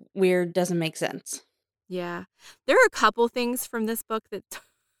just a weird, doesn't make sense. Yeah. There are a couple things from this book that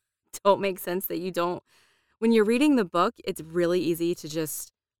don't make sense that you don't. When you're reading the book, it's really easy to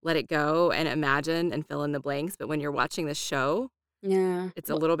just let it go and imagine and fill in the blanks. But when you're watching the show, it's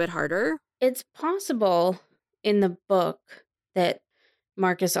a little bit harder. It's possible in the book that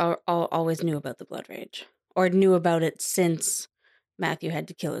Marcus always knew about the blood rage or knew about it since Matthew had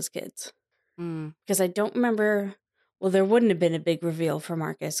to kill his kids. Because I don't remember. Well, there wouldn't have been a big reveal for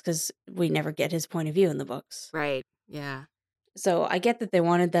Marcus because we never get his point of view in the books. Right. Yeah. So I get that they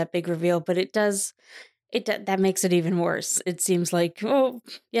wanted that big reveal, but that makes it even worse. It seems like, oh,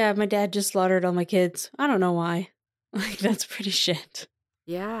 yeah, my dad just slaughtered all my kids. I don't know why. Like, that's pretty shit.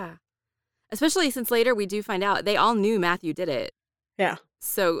 Yeah. Especially since later we do find out they all knew Matthew did it. Yeah.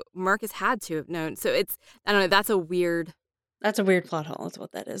 So Marcus had to have known. So I don't know, that's a weird plot hole is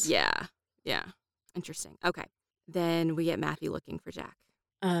what that is. Yeah. Yeah. Interesting. Okay. Then we get Matthew looking for Jack.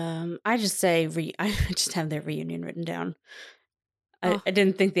 I just say, I just have their reunion written down. I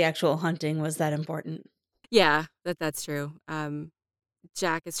didn't think the actual hunting was that important. Yeah, that's true.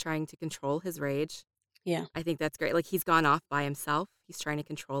 Jack is trying to control his rage. Yeah. I think that's great. Like, he's gone off by himself. He's trying to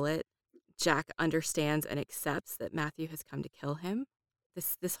control it. Jack understands and accepts that Matthew has come to kill him.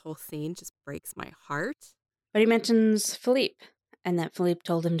 This whole scene just breaks my heart. But he mentions Philippe, and that Philippe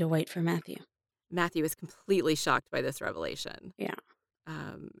told him to wait for Matthew. Matthew is completely shocked by this revelation. Yeah.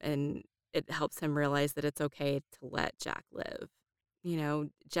 And it helps him realize that it's okay to let Jack live.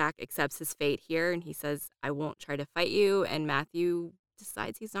 Jack accepts his fate here, and he says, I won't try to fight you, and Matthew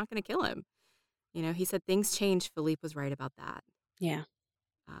decides he's not going to kill him. He said things change. Philippe was right about that. Yeah.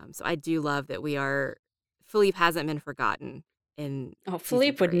 So I do love that Philippe hasn't been forgotten in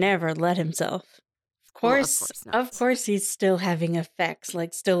Philippe would never let himself. Of course he's still having effects,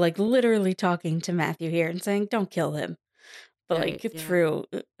 still literally talking to Matthew here and saying, don't kill him. But through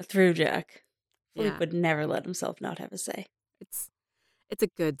Jack. Philippe would never let himself not have a say. It's a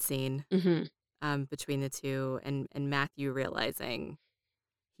good scene between the two and Matthew realizing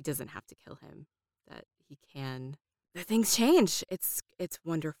he doesn't have to kill him, that he can. The things change. It's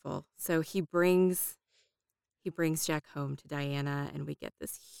wonderful. So he brings Jack home to Diana, and we get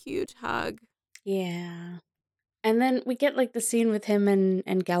this huge hug. Yeah. And then we get the scene with him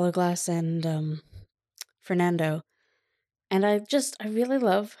and Gallowglass and Fernando. And I really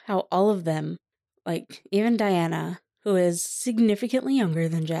love how all of them Like, even Diana, who is significantly younger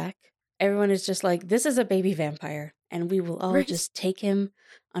than Jack, everyone is just like, this is a baby vampire, and we will all Right. just take him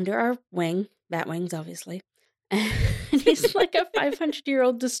under our wing, bat wings, obviously. And he's like a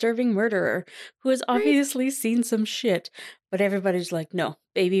 500-year-old disturbing murderer who has obviously seen some shit. But everybody's like, no,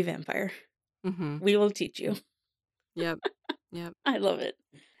 baby vampire. Mm-hmm. We will teach you. Yep. Yep. I love it.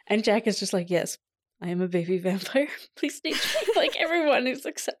 And Jack is just like, yes, I am a baby vampire. Please teach me. Like, everyone has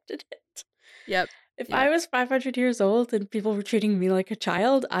accepted it. Yep. If I was 500 years old and people were treating me like a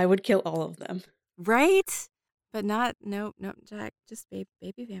child, I would kill all of them. Right? But not, nope, Jack, just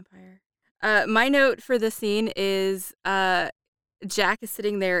baby vampire. My note for this scene is Jack is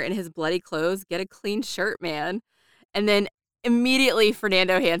sitting there in his bloody clothes. Get a clean shirt, man. And then immediately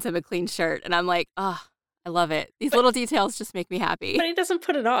Fernando hands him a clean shirt. And I'm like, oh, I love it. These little details just make me happy. But he doesn't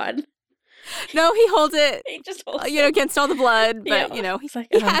put it on. No, he holds it, He just holds it. against all the blood. But, he's like,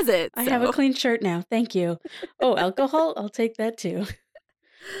 he has it. I have a clean shirt now. Thank you. Oh, alcohol? I'll take that too.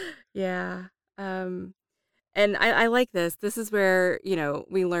 Yeah. And I like this. This is where,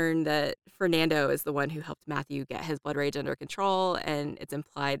 we learn that Fernando is the one who helped Matthew get his blood rage under control. And it's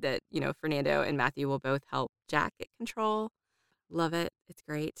implied that, Fernando and Matthew will both help Jack get control. Love it. It's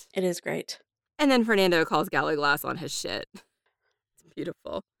great. It is great. And then Fernando calls Gallaglass on his shit. It's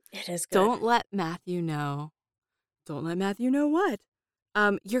beautiful. It is good. Don't let Matthew know. Don't let Matthew know what?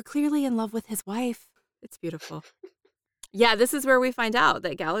 You're clearly in love with his wife. It's beautiful. Yeah, this is where we find out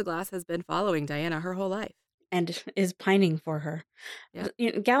that Gallaglass has been following Diana her whole life. And is pining for her. Yeah.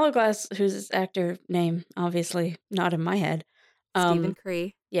 Gallaglass, who's his actor name, obviously not in my head. Stephen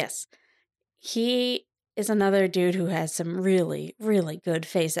Cree. Yes. He is another dude who has some really, really good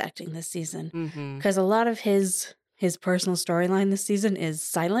face acting this season. Because a lot of his personal storyline this season is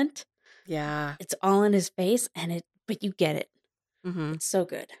silent. Yeah. It's all in his face, but you get it. It's so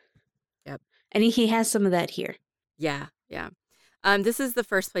good. Yep. And he has some of that here. Yeah, yeah. This is the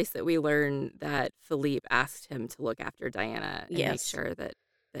first place that we learn that Philippe asked him to look after Diana and make sure that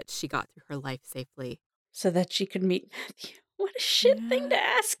she got through her life safely. So that she could meet Matthew. What a shit thing to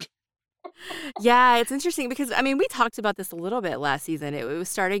ask. Yeah, it's interesting because, we talked about this a little bit last season. It was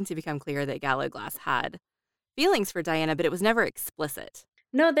starting to become clear that Gallaglass had feelings for Diana, but it was never explicit.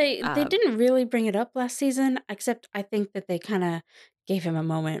 No, they didn't really bring it up last season, except I think that they kind of gave him a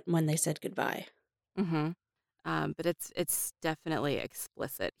moment when they said goodbye. But it's definitely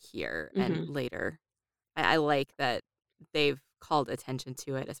explicit here and later. I like that they've called attention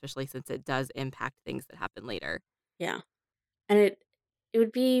to it, especially since it does impact things that happen later. Yeah. And it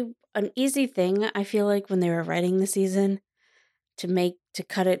would be an easy thing, I feel like, when they were writing the season to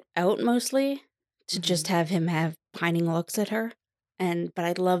cut it out mostly, to just have him have pining looks at her. But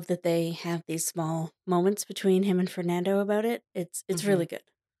I love that they have these small moments between him and Fernando about it. It's really good.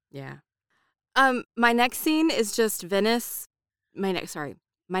 Yeah. My next scene is just Venice. My next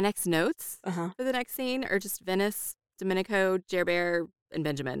notes for the next scene are just Venice, Domenico, Gerbert, and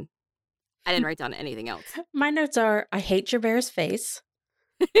Benjamin. I didn't write down anything else. My notes are, I hate Gerbert's face.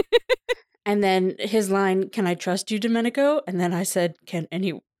 And then his line, "Can I trust you, Domenico?" And then I said, Can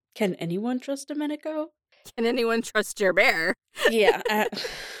anyone trust Domenico? Can anyone trust Gerbert? Yeah.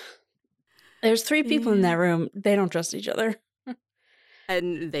 There's 3 people in that room. They don't trust each other.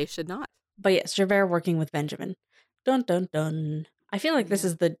 And they should not. But yes, Gerbert working with Benjamin. Dun, dun, dun. I feel like this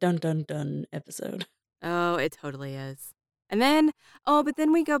is the dun, dun, dun episode. Oh, it totally is. And then, but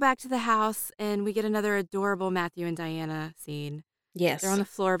then we go back to the house and we get another adorable Matthew and Diana scene. Yes. They're on the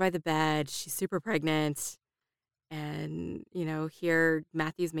floor by the bed. She's super pregnant. And, here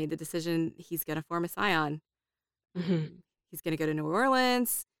Matthew's made the decision he's going to form a scion. He's going to go to New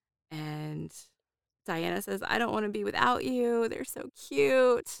Orleans. And Diana says, I don't want to be without you. They're so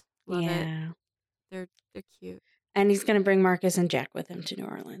cute. Love it. They're cute. And he's going to bring Marcus and Jack with him to New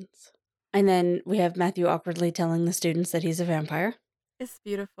Orleans. And then we have Matthew awkwardly telling the students that he's a vampire. It's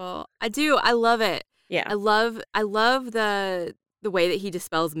beautiful. I do. I love it. Yeah. I love the way that he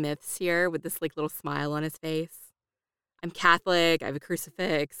dispels myths here with this little smile on his face. I'm Catholic. I have a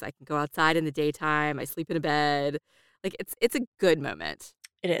crucifix. I can go outside in the daytime. I sleep in a bed. It's a good moment.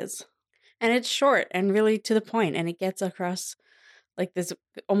 It is. And it's short and really to the point, and it gets across this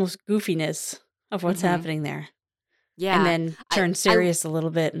almost goofiness of what's happening there. Yeah. And then turns serious a little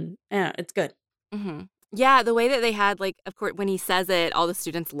bit, and it's good. Yeah, the way that they had, of course, when he says it, all the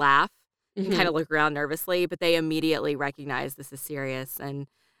students laugh and kind of look around nervously, but they immediately recognize this is serious. And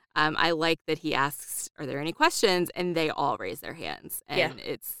I like that he asks, are there any questions? And they all raise their hands. And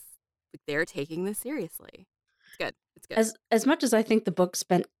it's they're taking this seriously. It's good. It's good. As much as I think the book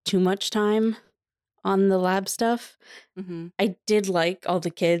spent too much time on the lab stuff, I did like all the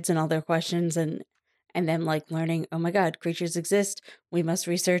kids and all their questions. And and then like learning, oh my God, creatures exist. We must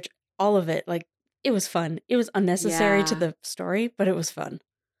research all of it. Like it was fun. It was unnecessary to Yeah. the story, but it was fun.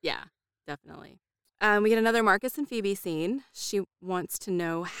 Yeah, definitely. We get another Marcus and Phoebe scene. She wants to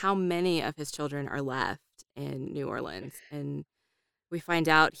know how many of his children are left in New Orleans. And we find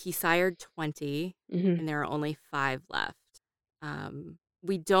out he sired 20 hmm and there are only 5 left.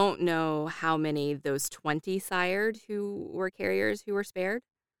 We don't know how many those 20 sired who were carriers who were spared,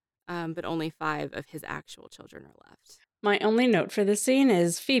 but only 5 of his actual children are left. My only note for this scene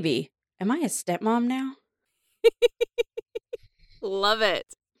is Phoebe, am I a stepmom now? Love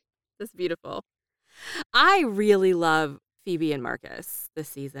it. That's beautiful. I really love Phoebe and Marcus this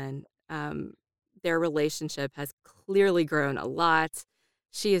season. Their relationship has clearly grown a lot.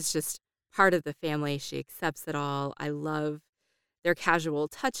 She is just part of the family. She accepts it all. I love their casual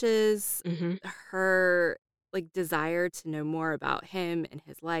touches, hmm her like desire to know more about him and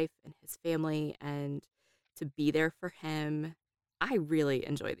his life and his family and to be there for him. I really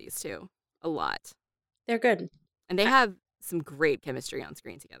enjoy these two a lot. They're good. And they have some great chemistry on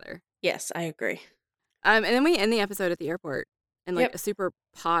screen together. Yes, I agree. And then we end the episode at the airport in like Yep. a super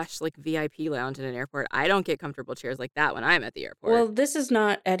posh like VIP lounge in an airport. I don't get comfortable chairs like that when I'm at the airport. Well, this is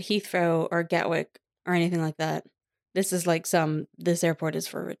not at Heathrow or Gatwick or anything like that. This is like this airport is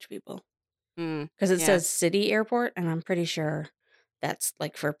for rich people. Because it yeah. says city airport, and I'm pretty sure that's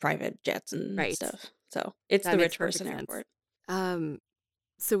like for private jets and Right. stuff. So it's That the makes rich perfect person sense. airport.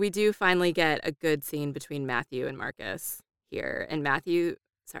 So we do finally get a good scene between Matthew and Marcus here. And Matthew,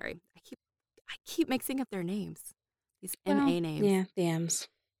 sorry, I keep mixing up their names. These MA names. Yeah, the M's.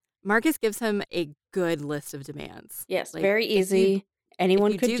 Marcus gives him a good list of demands. Yes, Like, very if easy.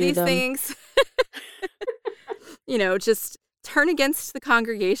 Anyone you could do do these them. things, just turn against the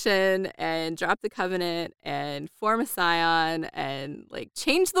congregation and drop the covenant and form a scion and like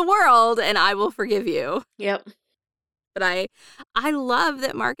change the world and I will forgive you. Yep. But I love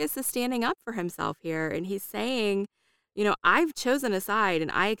that Marcus is standing up for himself here and he's saying, I've chosen a side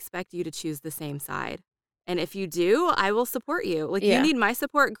and I expect you to choose the same side. And if you do, I will support you. Like, Yeah. you need my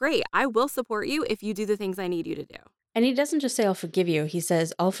support, great. I will support you if you do the things I need you to do. And he doesn't just say, I'll forgive you. He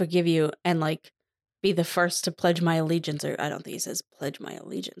says, I'll forgive you and like be the first to pledge my allegiance. Or I don't think he says pledge my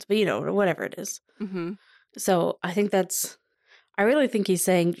allegiance, but whatever it is. Mm-hmm. So I think I really think he's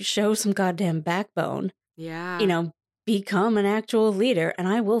saying, show some goddamn backbone. Yeah. Become an actual leader and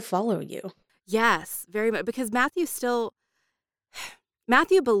I will follow you. Yes, very much. Because Matthew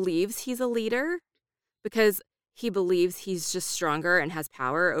believes he's a leader because he believes he's just stronger and has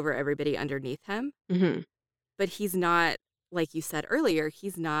power over everybody underneath him. Mm-hmm. But he's not, like you said earlier,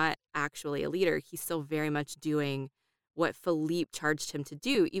 he's not actually a leader. He's still very much doing what Philippe charged him to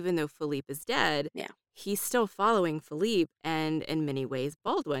do, even though Philippe is dead. Yeah. He's still following Philippe and in many ways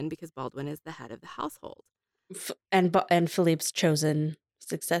Baldwin because Baldwin is the head of the household. And Philippe's chosen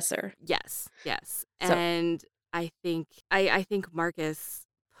successor. Yes. So- And I think Marcus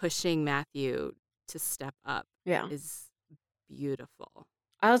pushing Matthew to step up is beautiful.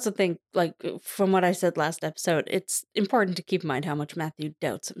 I also think, like, from what I said last episode, it's important to keep in mind how much Matthew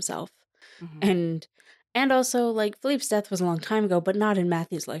doubts himself. Mm-hmm. And also, like, Philippe's death was a long time ago, but not in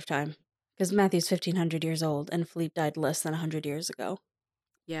Matthew's lifetime. Because Matthew's 1,500 years old, and Philippe died less than 100 years ago.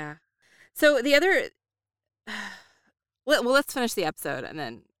 Yeah. So the other... Well, let's finish the episode, and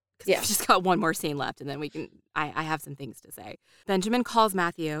then... Because we've just got one more scene left, and then we can... I have some things to say. Benjamin calls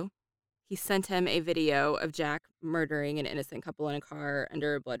Matthew. He sent him a video of Jack murdering an innocent couple in a car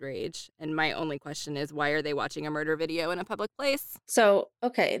under a blood rage. And my only question is, why are they watching a murder video in a public place? So,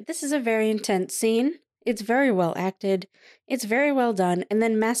 okay, this is a very intense scene. It's very well acted. It's very well done. And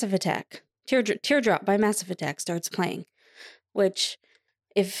then Massive Attack, Teardrop by Massive Attack starts playing, which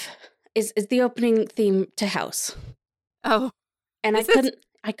is the opening theme to House. Oh. And I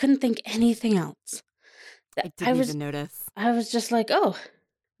couldn't think anything else. I didn't even notice. I was just like, oh,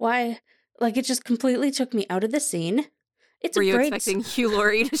 why? Like, it just completely took me out of the scene. Were you expecting Hugh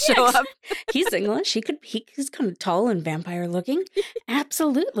Laurie to show up? He's English. He's kind of tall and vampire looking.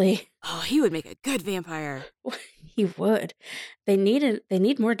 Absolutely. Oh, he would make a good vampire. He would. They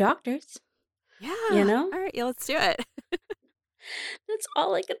need more doctors. Yeah. All right, yeah, let's do it. That's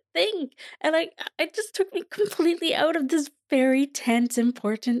all I could think. And it just took me completely out of this very tense,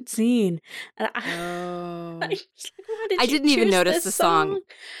 important scene. And I didn't even notice the song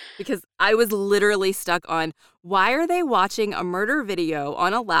because I was literally stuck on, why are they watching a murder video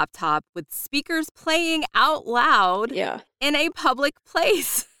on a laptop with speakers playing out loud in a public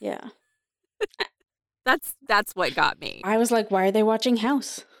place? Yeah. That's what got me. I was like, why are they watching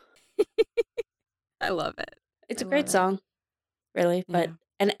House? I love it. It's a great song. Really, but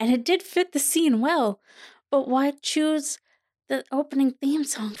And it did fit the scene well, but why choose the opening theme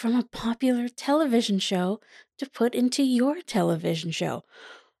song from a popular television show to put into your television show?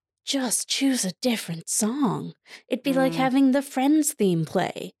 Just choose a different song. It'd be like Mm. having the Friends theme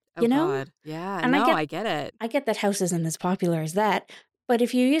play, Oh, you know? God. Yeah. And No, I get it. I get that House isn't as popular as that, but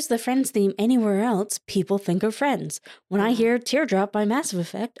if you use the Friends theme anywhere else, people think of Friends. When I Yeah. hear Teardrop by Massive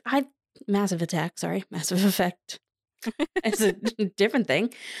Attack, Massive Effect. It's a different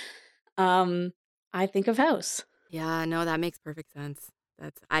thing. I think of House. Yeah, no, that makes perfect sense.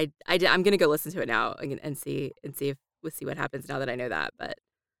 I'm gonna go listen to it now and see if we'll see what happens now that I know that. But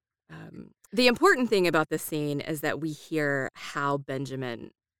the important thing about this scene is that we hear how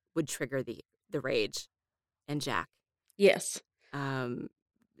Benjamin would trigger the rage in Jack. Yes. Um,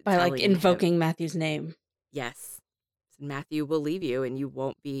 By like telling him, invoking Matthew's name. yes, Matthew will leave you, and you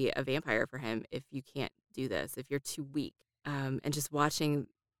won't be a vampire for him if you can't do this, if you're too weak. And just watching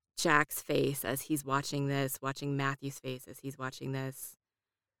Jack's face as he's watching this, watching Matthew's face as he's watching this,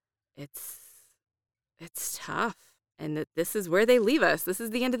 it's tough. And that this is where they leave us. This is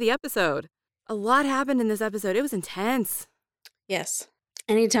the end of the episode. A lot happened in this episode. It was intense. Yes.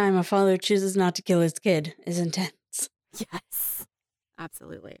 Anytime a father chooses not to kill his kid is intense. Yes,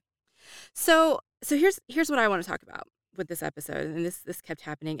 absolutely. So here's what I want to talk about with this episode, and this kept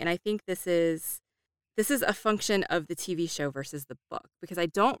happening, and I think this is a function of the TV show versus the book, because I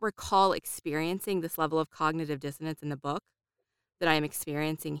don't recall experiencing this level of cognitive dissonance in the book that I am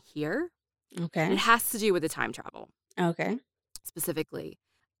experiencing here. Okay. And it has to do with the time travel. Okay. Specifically.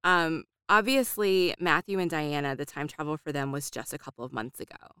 Obviously, Matthew and Diana, the time travel for them was just a couple of months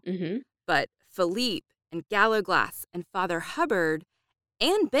ago. Mm-hmm. But Philippe and Gallowglass and Father Hubbard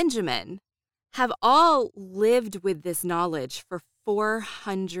and Benjamin have all lived with this knowledge for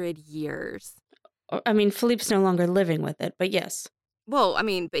 400 years. I mean, Philippe's no longer living with it, but yes. Well, I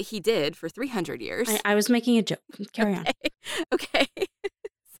mean, but he did for 300 years. I was making a joke. Carry on. Okay.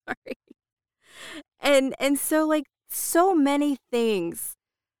 Sorry. And so, like, so many things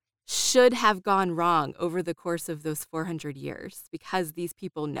should have gone wrong over the course of those 400 years because these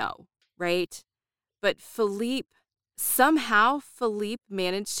people know, right? But somehow Philippe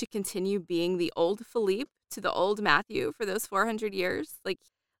managed to continue being the old Philippe to the old Matthew for those 400 years. Like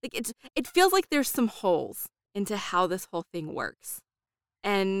it feels like there's some holes into how this whole thing works.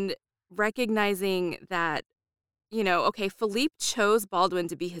 And recognizing that, okay, Philippe chose Baldwin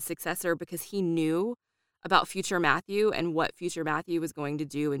to be his successor because he knew about future Matthew and what future Matthew was going to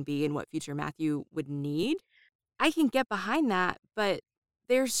do and be and what future Matthew would need. I can get behind that, but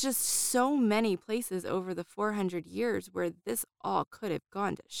there's just so many places over the 400 years where this all could have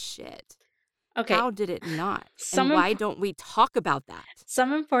gone to shit. Okay. How did it not? And why don't we talk about that?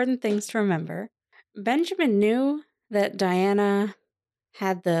 Some important things to remember. Benjamin knew that Diana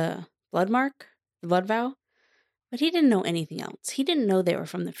had the blood mark, the blood vow, but he didn't know anything else. He didn't know they were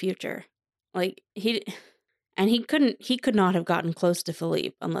from the future. Like, he could not have gotten close to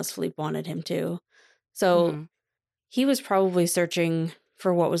Philippe unless Philippe wanted him to. So he was probably searching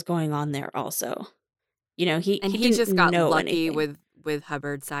for what was going on there also. He didn't just got know lucky anything. with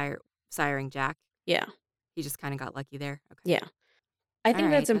Hubbard siring Jack. Yeah. He just kind of got lucky there. Okay. Yeah. I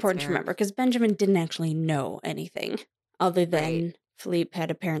think that's important to remember because Benjamin didn't actually know anything other than Philippe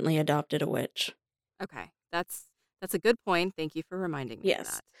had apparently adopted a witch. Okay. That's a good point. Thank you for reminding me of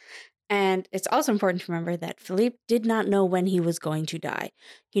that. And it's also important to remember that Philippe did not know when he was going to die.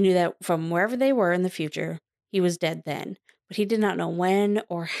 He knew that from wherever they were in the future, he was dead then. But he did not know when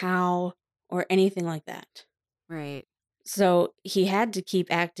or how or anything like that. Right. So he had to keep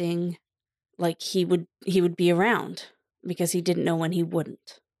acting like he would be around because he didn't know when he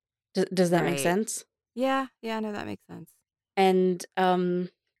wouldn't. Does that make sense? Yeah, no, that makes sense. And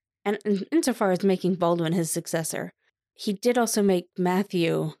insofar as making Baldwin his successor, he did also make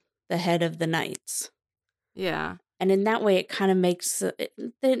Matthew the head of the Knights. Yeah. And in that way, it kind of makes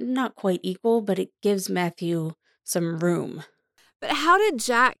they're not quite equal, but it gives Matthew some room. But how did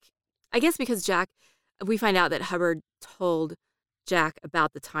Jack, I guess because we find out that Hubbard told Jack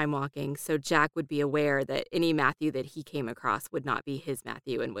about the time walking, so Jack would be aware that any Matthew that he came across would not be his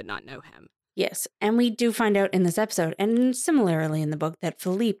Matthew and would not know him. Yes, and we do find out in this episode, and similarly in the book, that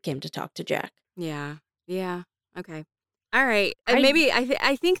Philippe came to talk to Jack. Yeah, okay. All right, maybe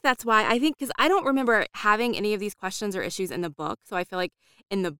I think that's why, because I don't remember having any of these questions or issues in the book, so I feel like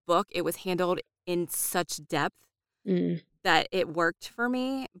in the book it was handled in such depth that it worked for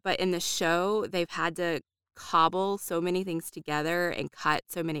me, but in the show they've had to cobble so many things together and cut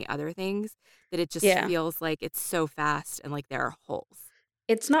so many other things that it just feels like it's so fast and like there are holes.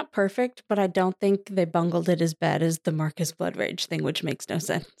 It's not perfect, but I don't think they bungled it as bad as the Marcus Blood Rage thing, which makes no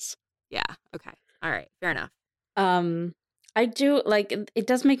sense. Yeah. Okay. All right. Fair enough. I do like it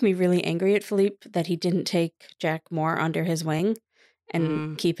does make me really angry at Philippe that he didn't take Jack more under his wing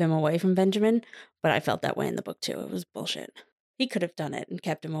and keep him away from Benjamin, but I felt that way in the book too. It was bullshit. He could have done it and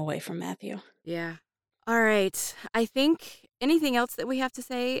kept him away from Matthew. Yeah. All right. I think anything else that we have to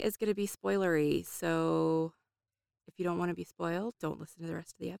say is going to be spoilery. So if you don't want to be spoiled, don't listen to the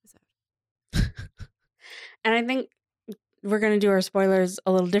rest of the episode. And I think we're going to do our spoilers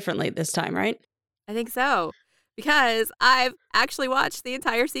a little differently this time, right? I think so. Because I've actually watched the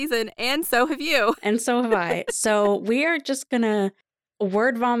entire season, and so have you. And so have I. So we are just going to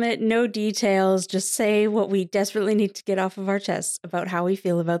word vomit, no details, just say what we desperately need to get off of our chests about how we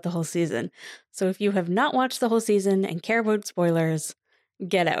feel about the whole season. So if you have not watched the whole season and care about spoilers,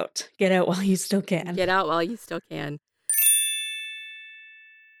 get out. Get out while you still can. Get out while you still can.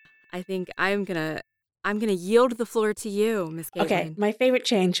 I think I'm gonna yield the floor to you, Miss Caitlin. Okay, my favorite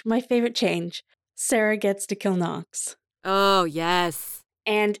change. Sarah gets to kill Knox. Oh, yes.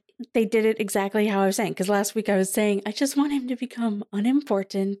 And they did it exactly how I was saying. Because last week I was saying, I just want him to become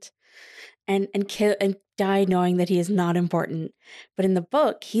unimportant and kill and die knowing that he is not important. But in the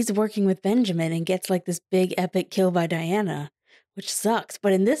book, he's working with Benjamin and gets like this big epic kill by Diana, which sucks.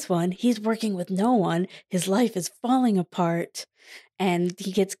 But in this one, he's working with no one. His life is falling apart. And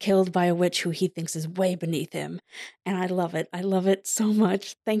he gets killed by a witch who he thinks is way beneath him. And I love it. I love it so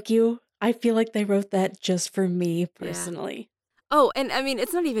much. Thank you. I feel like they wrote that just for me personally. Yeah. Oh, and I mean,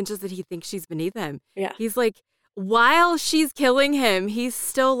 it's not even just that he thinks she's beneath him. Yeah. He's like, while she's killing him, he's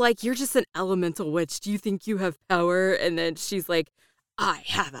still like, you're just an elemental witch. Do you think you have power? And then she's like, I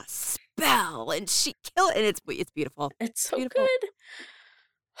have a spell. And she kills it. And it's beautiful. It's so beautiful. good.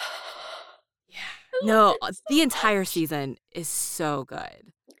 Yeah. No, the entire season is so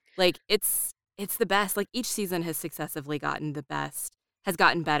good. Like, it's the best. Like, each season has successively gotten the best, has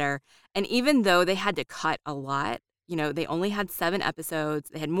gotten better. And even though they had to cut a lot, you know, they only had 7 episodes.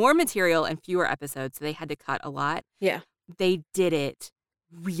 They had more material and fewer episodes, so they had to cut a lot. Yeah. They did it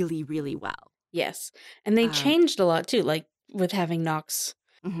really, really well. Yes. And they changed a lot, too, like with having Knox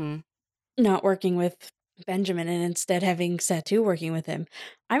not working with Benjamin and instead having Satu working with him.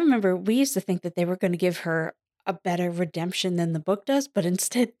 I remember we used to think that they were going to give her a better redemption than the book does, but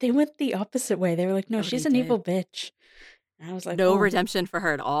instead they went the opposite way. They were like, no, she's an evil bitch. And I was like, no redemption for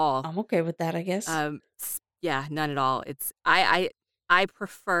her at all. I'm okay with that, I guess. Yeah, none at all. It's I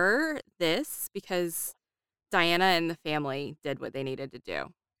prefer this because Diana and the family did what they needed to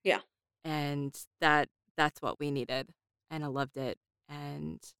do. Yeah. And that's what we needed. And I loved it.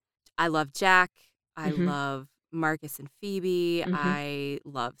 And I love Jack. I love Marcus and Phoebe. I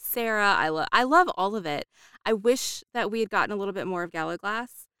love Sarah. I love all of it. I wish that we had gotten a little bit more of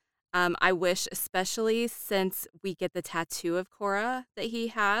Galaglass. I wish, especially since we get the tattoo of Cora that he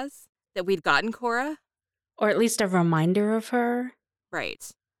has, that we'd gotten Cora. Or at least a reminder of her. Right.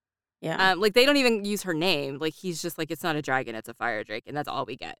 Yeah. Like, they don't even use her name. Like, he's just like, it's not a dragon, it's a fire drake. And that's all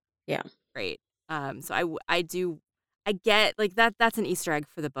we get. Yeah. Right. So I get, like, that's an Easter egg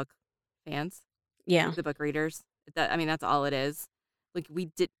for the book fans. Yeah. The book readers. That's all it is. Like,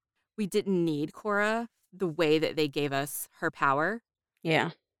 we didn't need Cora the way that they gave us her power.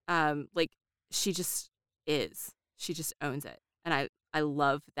 Yeah. Like, she just is. She just owns it. And I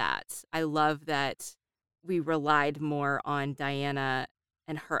love that. I love that we relied more on Diana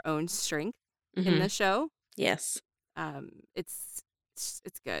and her own strength in the show. Yes. It's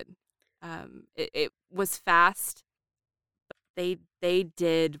good. It was fast, but they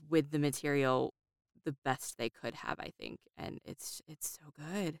did with the material the best they could have, I think, and it's so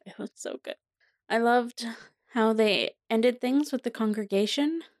good. It was so good. I loved how they ended things with the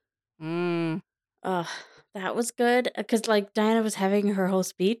congregation. That was good because like Diana was having her whole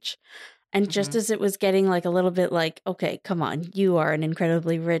speech, and just as it was getting like a little bit like, okay, come on, you are an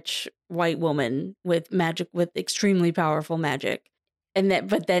incredibly rich white woman with magic, with extremely powerful magic.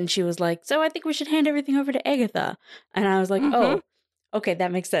 But then she was like, so I think we should hand everything over to Agatha. And I was like, oh, okay,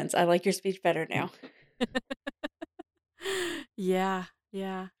 that makes sense. I like your speech better now. Yeah.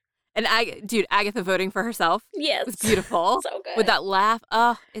 And Agatha voting for herself. Yes. Was beautiful. So good. With that laugh.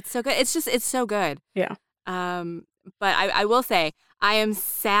 Oh, it's so good. It's so good. Yeah. But I will say, I am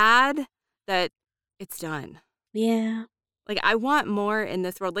sad that it's done. Yeah. Like, I want more in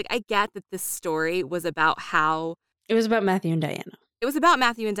this world. Like, I get that this story was about how... It was about Matthew and Diana. It was about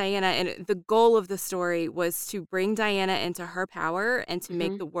Matthew and Diana, and the goal of the story was to bring Diana into her power and to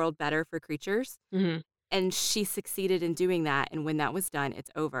make the world better for creatures. And she succeeded in doing that, and when that was done, it's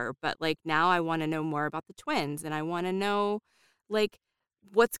over. But, like, now I want to know more about the twins, and I want to know, like,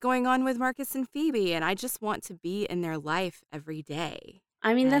 what's going on with Marcus and Phoebe, and I just want to be in their life every day.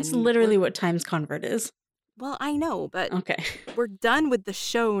 I mean, that's literally what Times Convert is. Well, I know, but okay. We're done with the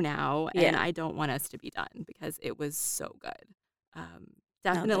show now, and Yeah. I don't want us to be done because it was so good.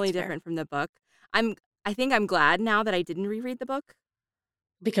 Definitely different from the book. I think I'm glad now that I didn't reread the book.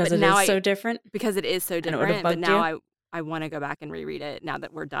 Because it is so different? Because it is so different, but now I want to go back and reread it now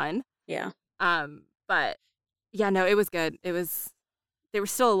that we're done. Yeah. But yeah, no, it was good. There was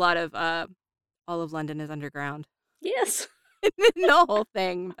still a lot of All of London is Underground. Yes. The whole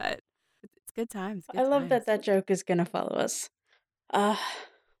thing, but it's good times. I love that joke is going to follow us.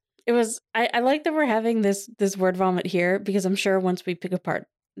 It was, I like that we're having this word vomit here because I'm sure once we pick apart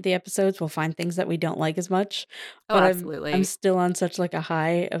the episodes, we'll find things that we don't like as much. Oh, but absolutely. I'm still on such like a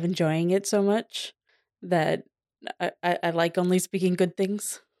high of enjoying it so much that I like only speaking good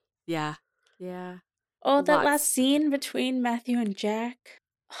things. Yeah. Yeah. Oh, that last scene between Matthew and Jack.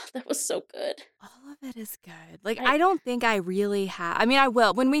 Oh, that was so good. All of it is good. Like, I don't think I really have. I mean, I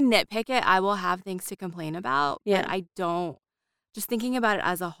will. When we nitpick it, I will have things to complain about. Yeah. But I don't. Just thinking about it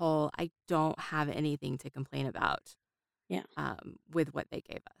as a whole, I don't have anything to complain about. Yeah. With what they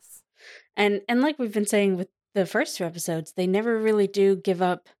gave us. And like we've been saying with the first 2 episodes, they never really do give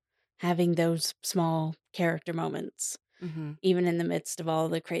up having those small character moments, even in the midst of all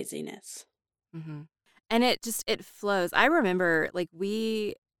the craziness. Mm-hmm. And it flows. I remember, like,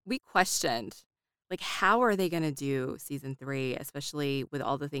 we questioned, like, how are they going to do season 3, especially with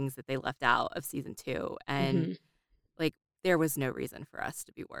all the things that they left out of season 2. And like, there was no reason for us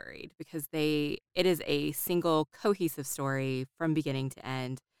to be worried because it is a single cohesive story from beginning to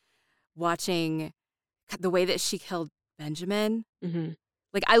end. Watching the way that she killed Benjamin.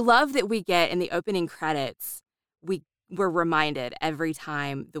 Like, I love that we get in the opening credits, we're reminded every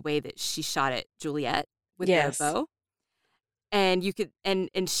time the way that she shot at Juliet with the bow. And you could, and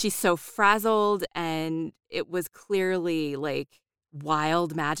she's so frazzled, and it was clearly like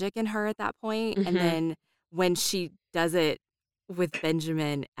wild magic in her at that point. And then when she does it with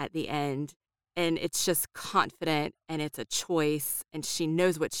Benjamin at the end, and it's just confident, and it's a choice, and she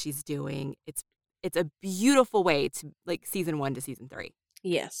knows what she's doing. It's a beautiful way to, like, season 1 to season 3.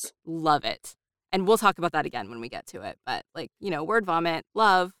 Yes. Love it. And we'll talk about that again when we get to it. But, like, word vomit,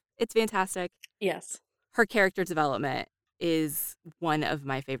 love, it's fantastic. Yes. Her character development is one of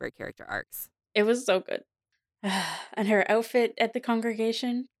my favorite character arcs. It was so good. And her outfit at the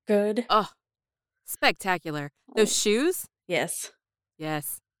congregation, good. Oh, spectacular. Those shoes? Yes.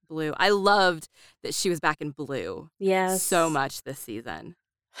 Yes, blue. I loved that she was back in blue. Yes. So much this season.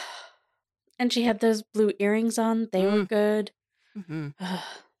 And she had those blue earrings on. They were good.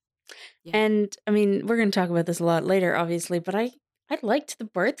 Yeah. And, I mean, we're going to talk about this a lot later, obviously, but I liked the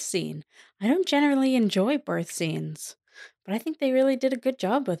birth scene. I don't generally enjoy birth scenes, but I think they really did a good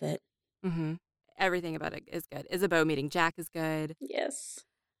job with it. Everything about it is good. Isabeau meeting Jack is good. Yes.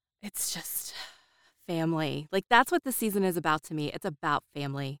 It's just family. Like, that's what the season is about to me. It's about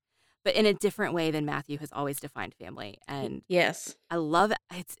family, but in a different way than Matthew has always defined family. And yes, I love it.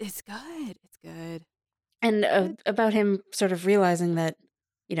 It's good. It's good. And about him sort of realizing that,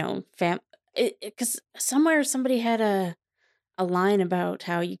 because somewhere somebody had a line about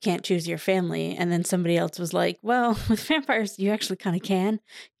how you can't choose your family, and then somebody else was like, well, with vampires, you actually kind of can.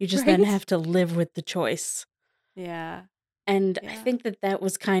 You just then have to live with the choice. Yeah. And I think that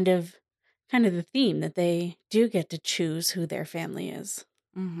was kind of the theme, that they do get to choose who their family is.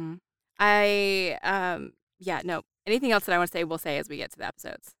 Anything else that I want to say, we'll say as we get to the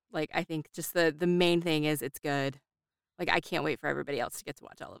episodes. Like, I think just the main thing is it's good. Like, I can't wait for everybody else to get to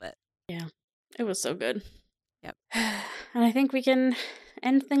watch all of it. Yeah, it was so good. Yep. And I think we can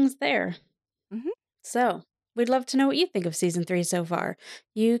end things there. So, we'd love to know what you think of season 3 so far.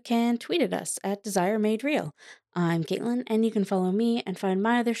 You can tweet at us at Desire Made Real. I'm Caitlin, and you can follow me and find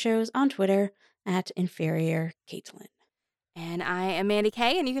my other shows on Twitter at Inferior Caitlin. And I am Mandy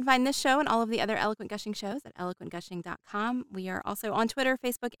Kay, and you can find this show and all of the other Eloquent Gushing shows at eloquentgushing.com. We are also on Twitter,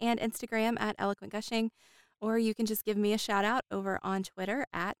 Facebook, and Instagram at Eloquent Gushing, or you can just give me a shout out over on Twitter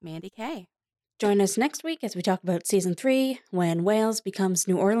at Mandy Kay. Join us next week as we talk about season 3, when Wales becomes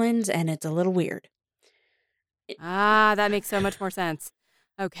New Orleans, and it's a little weird. That makes so much more sense.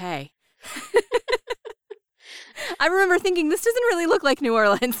 Okay. I remember thinking, this doesn't really look like New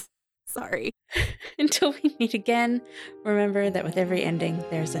Orleans. Sorry. Until we meet again, remember that with every ending,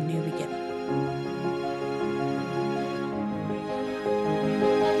 there's a new beginning.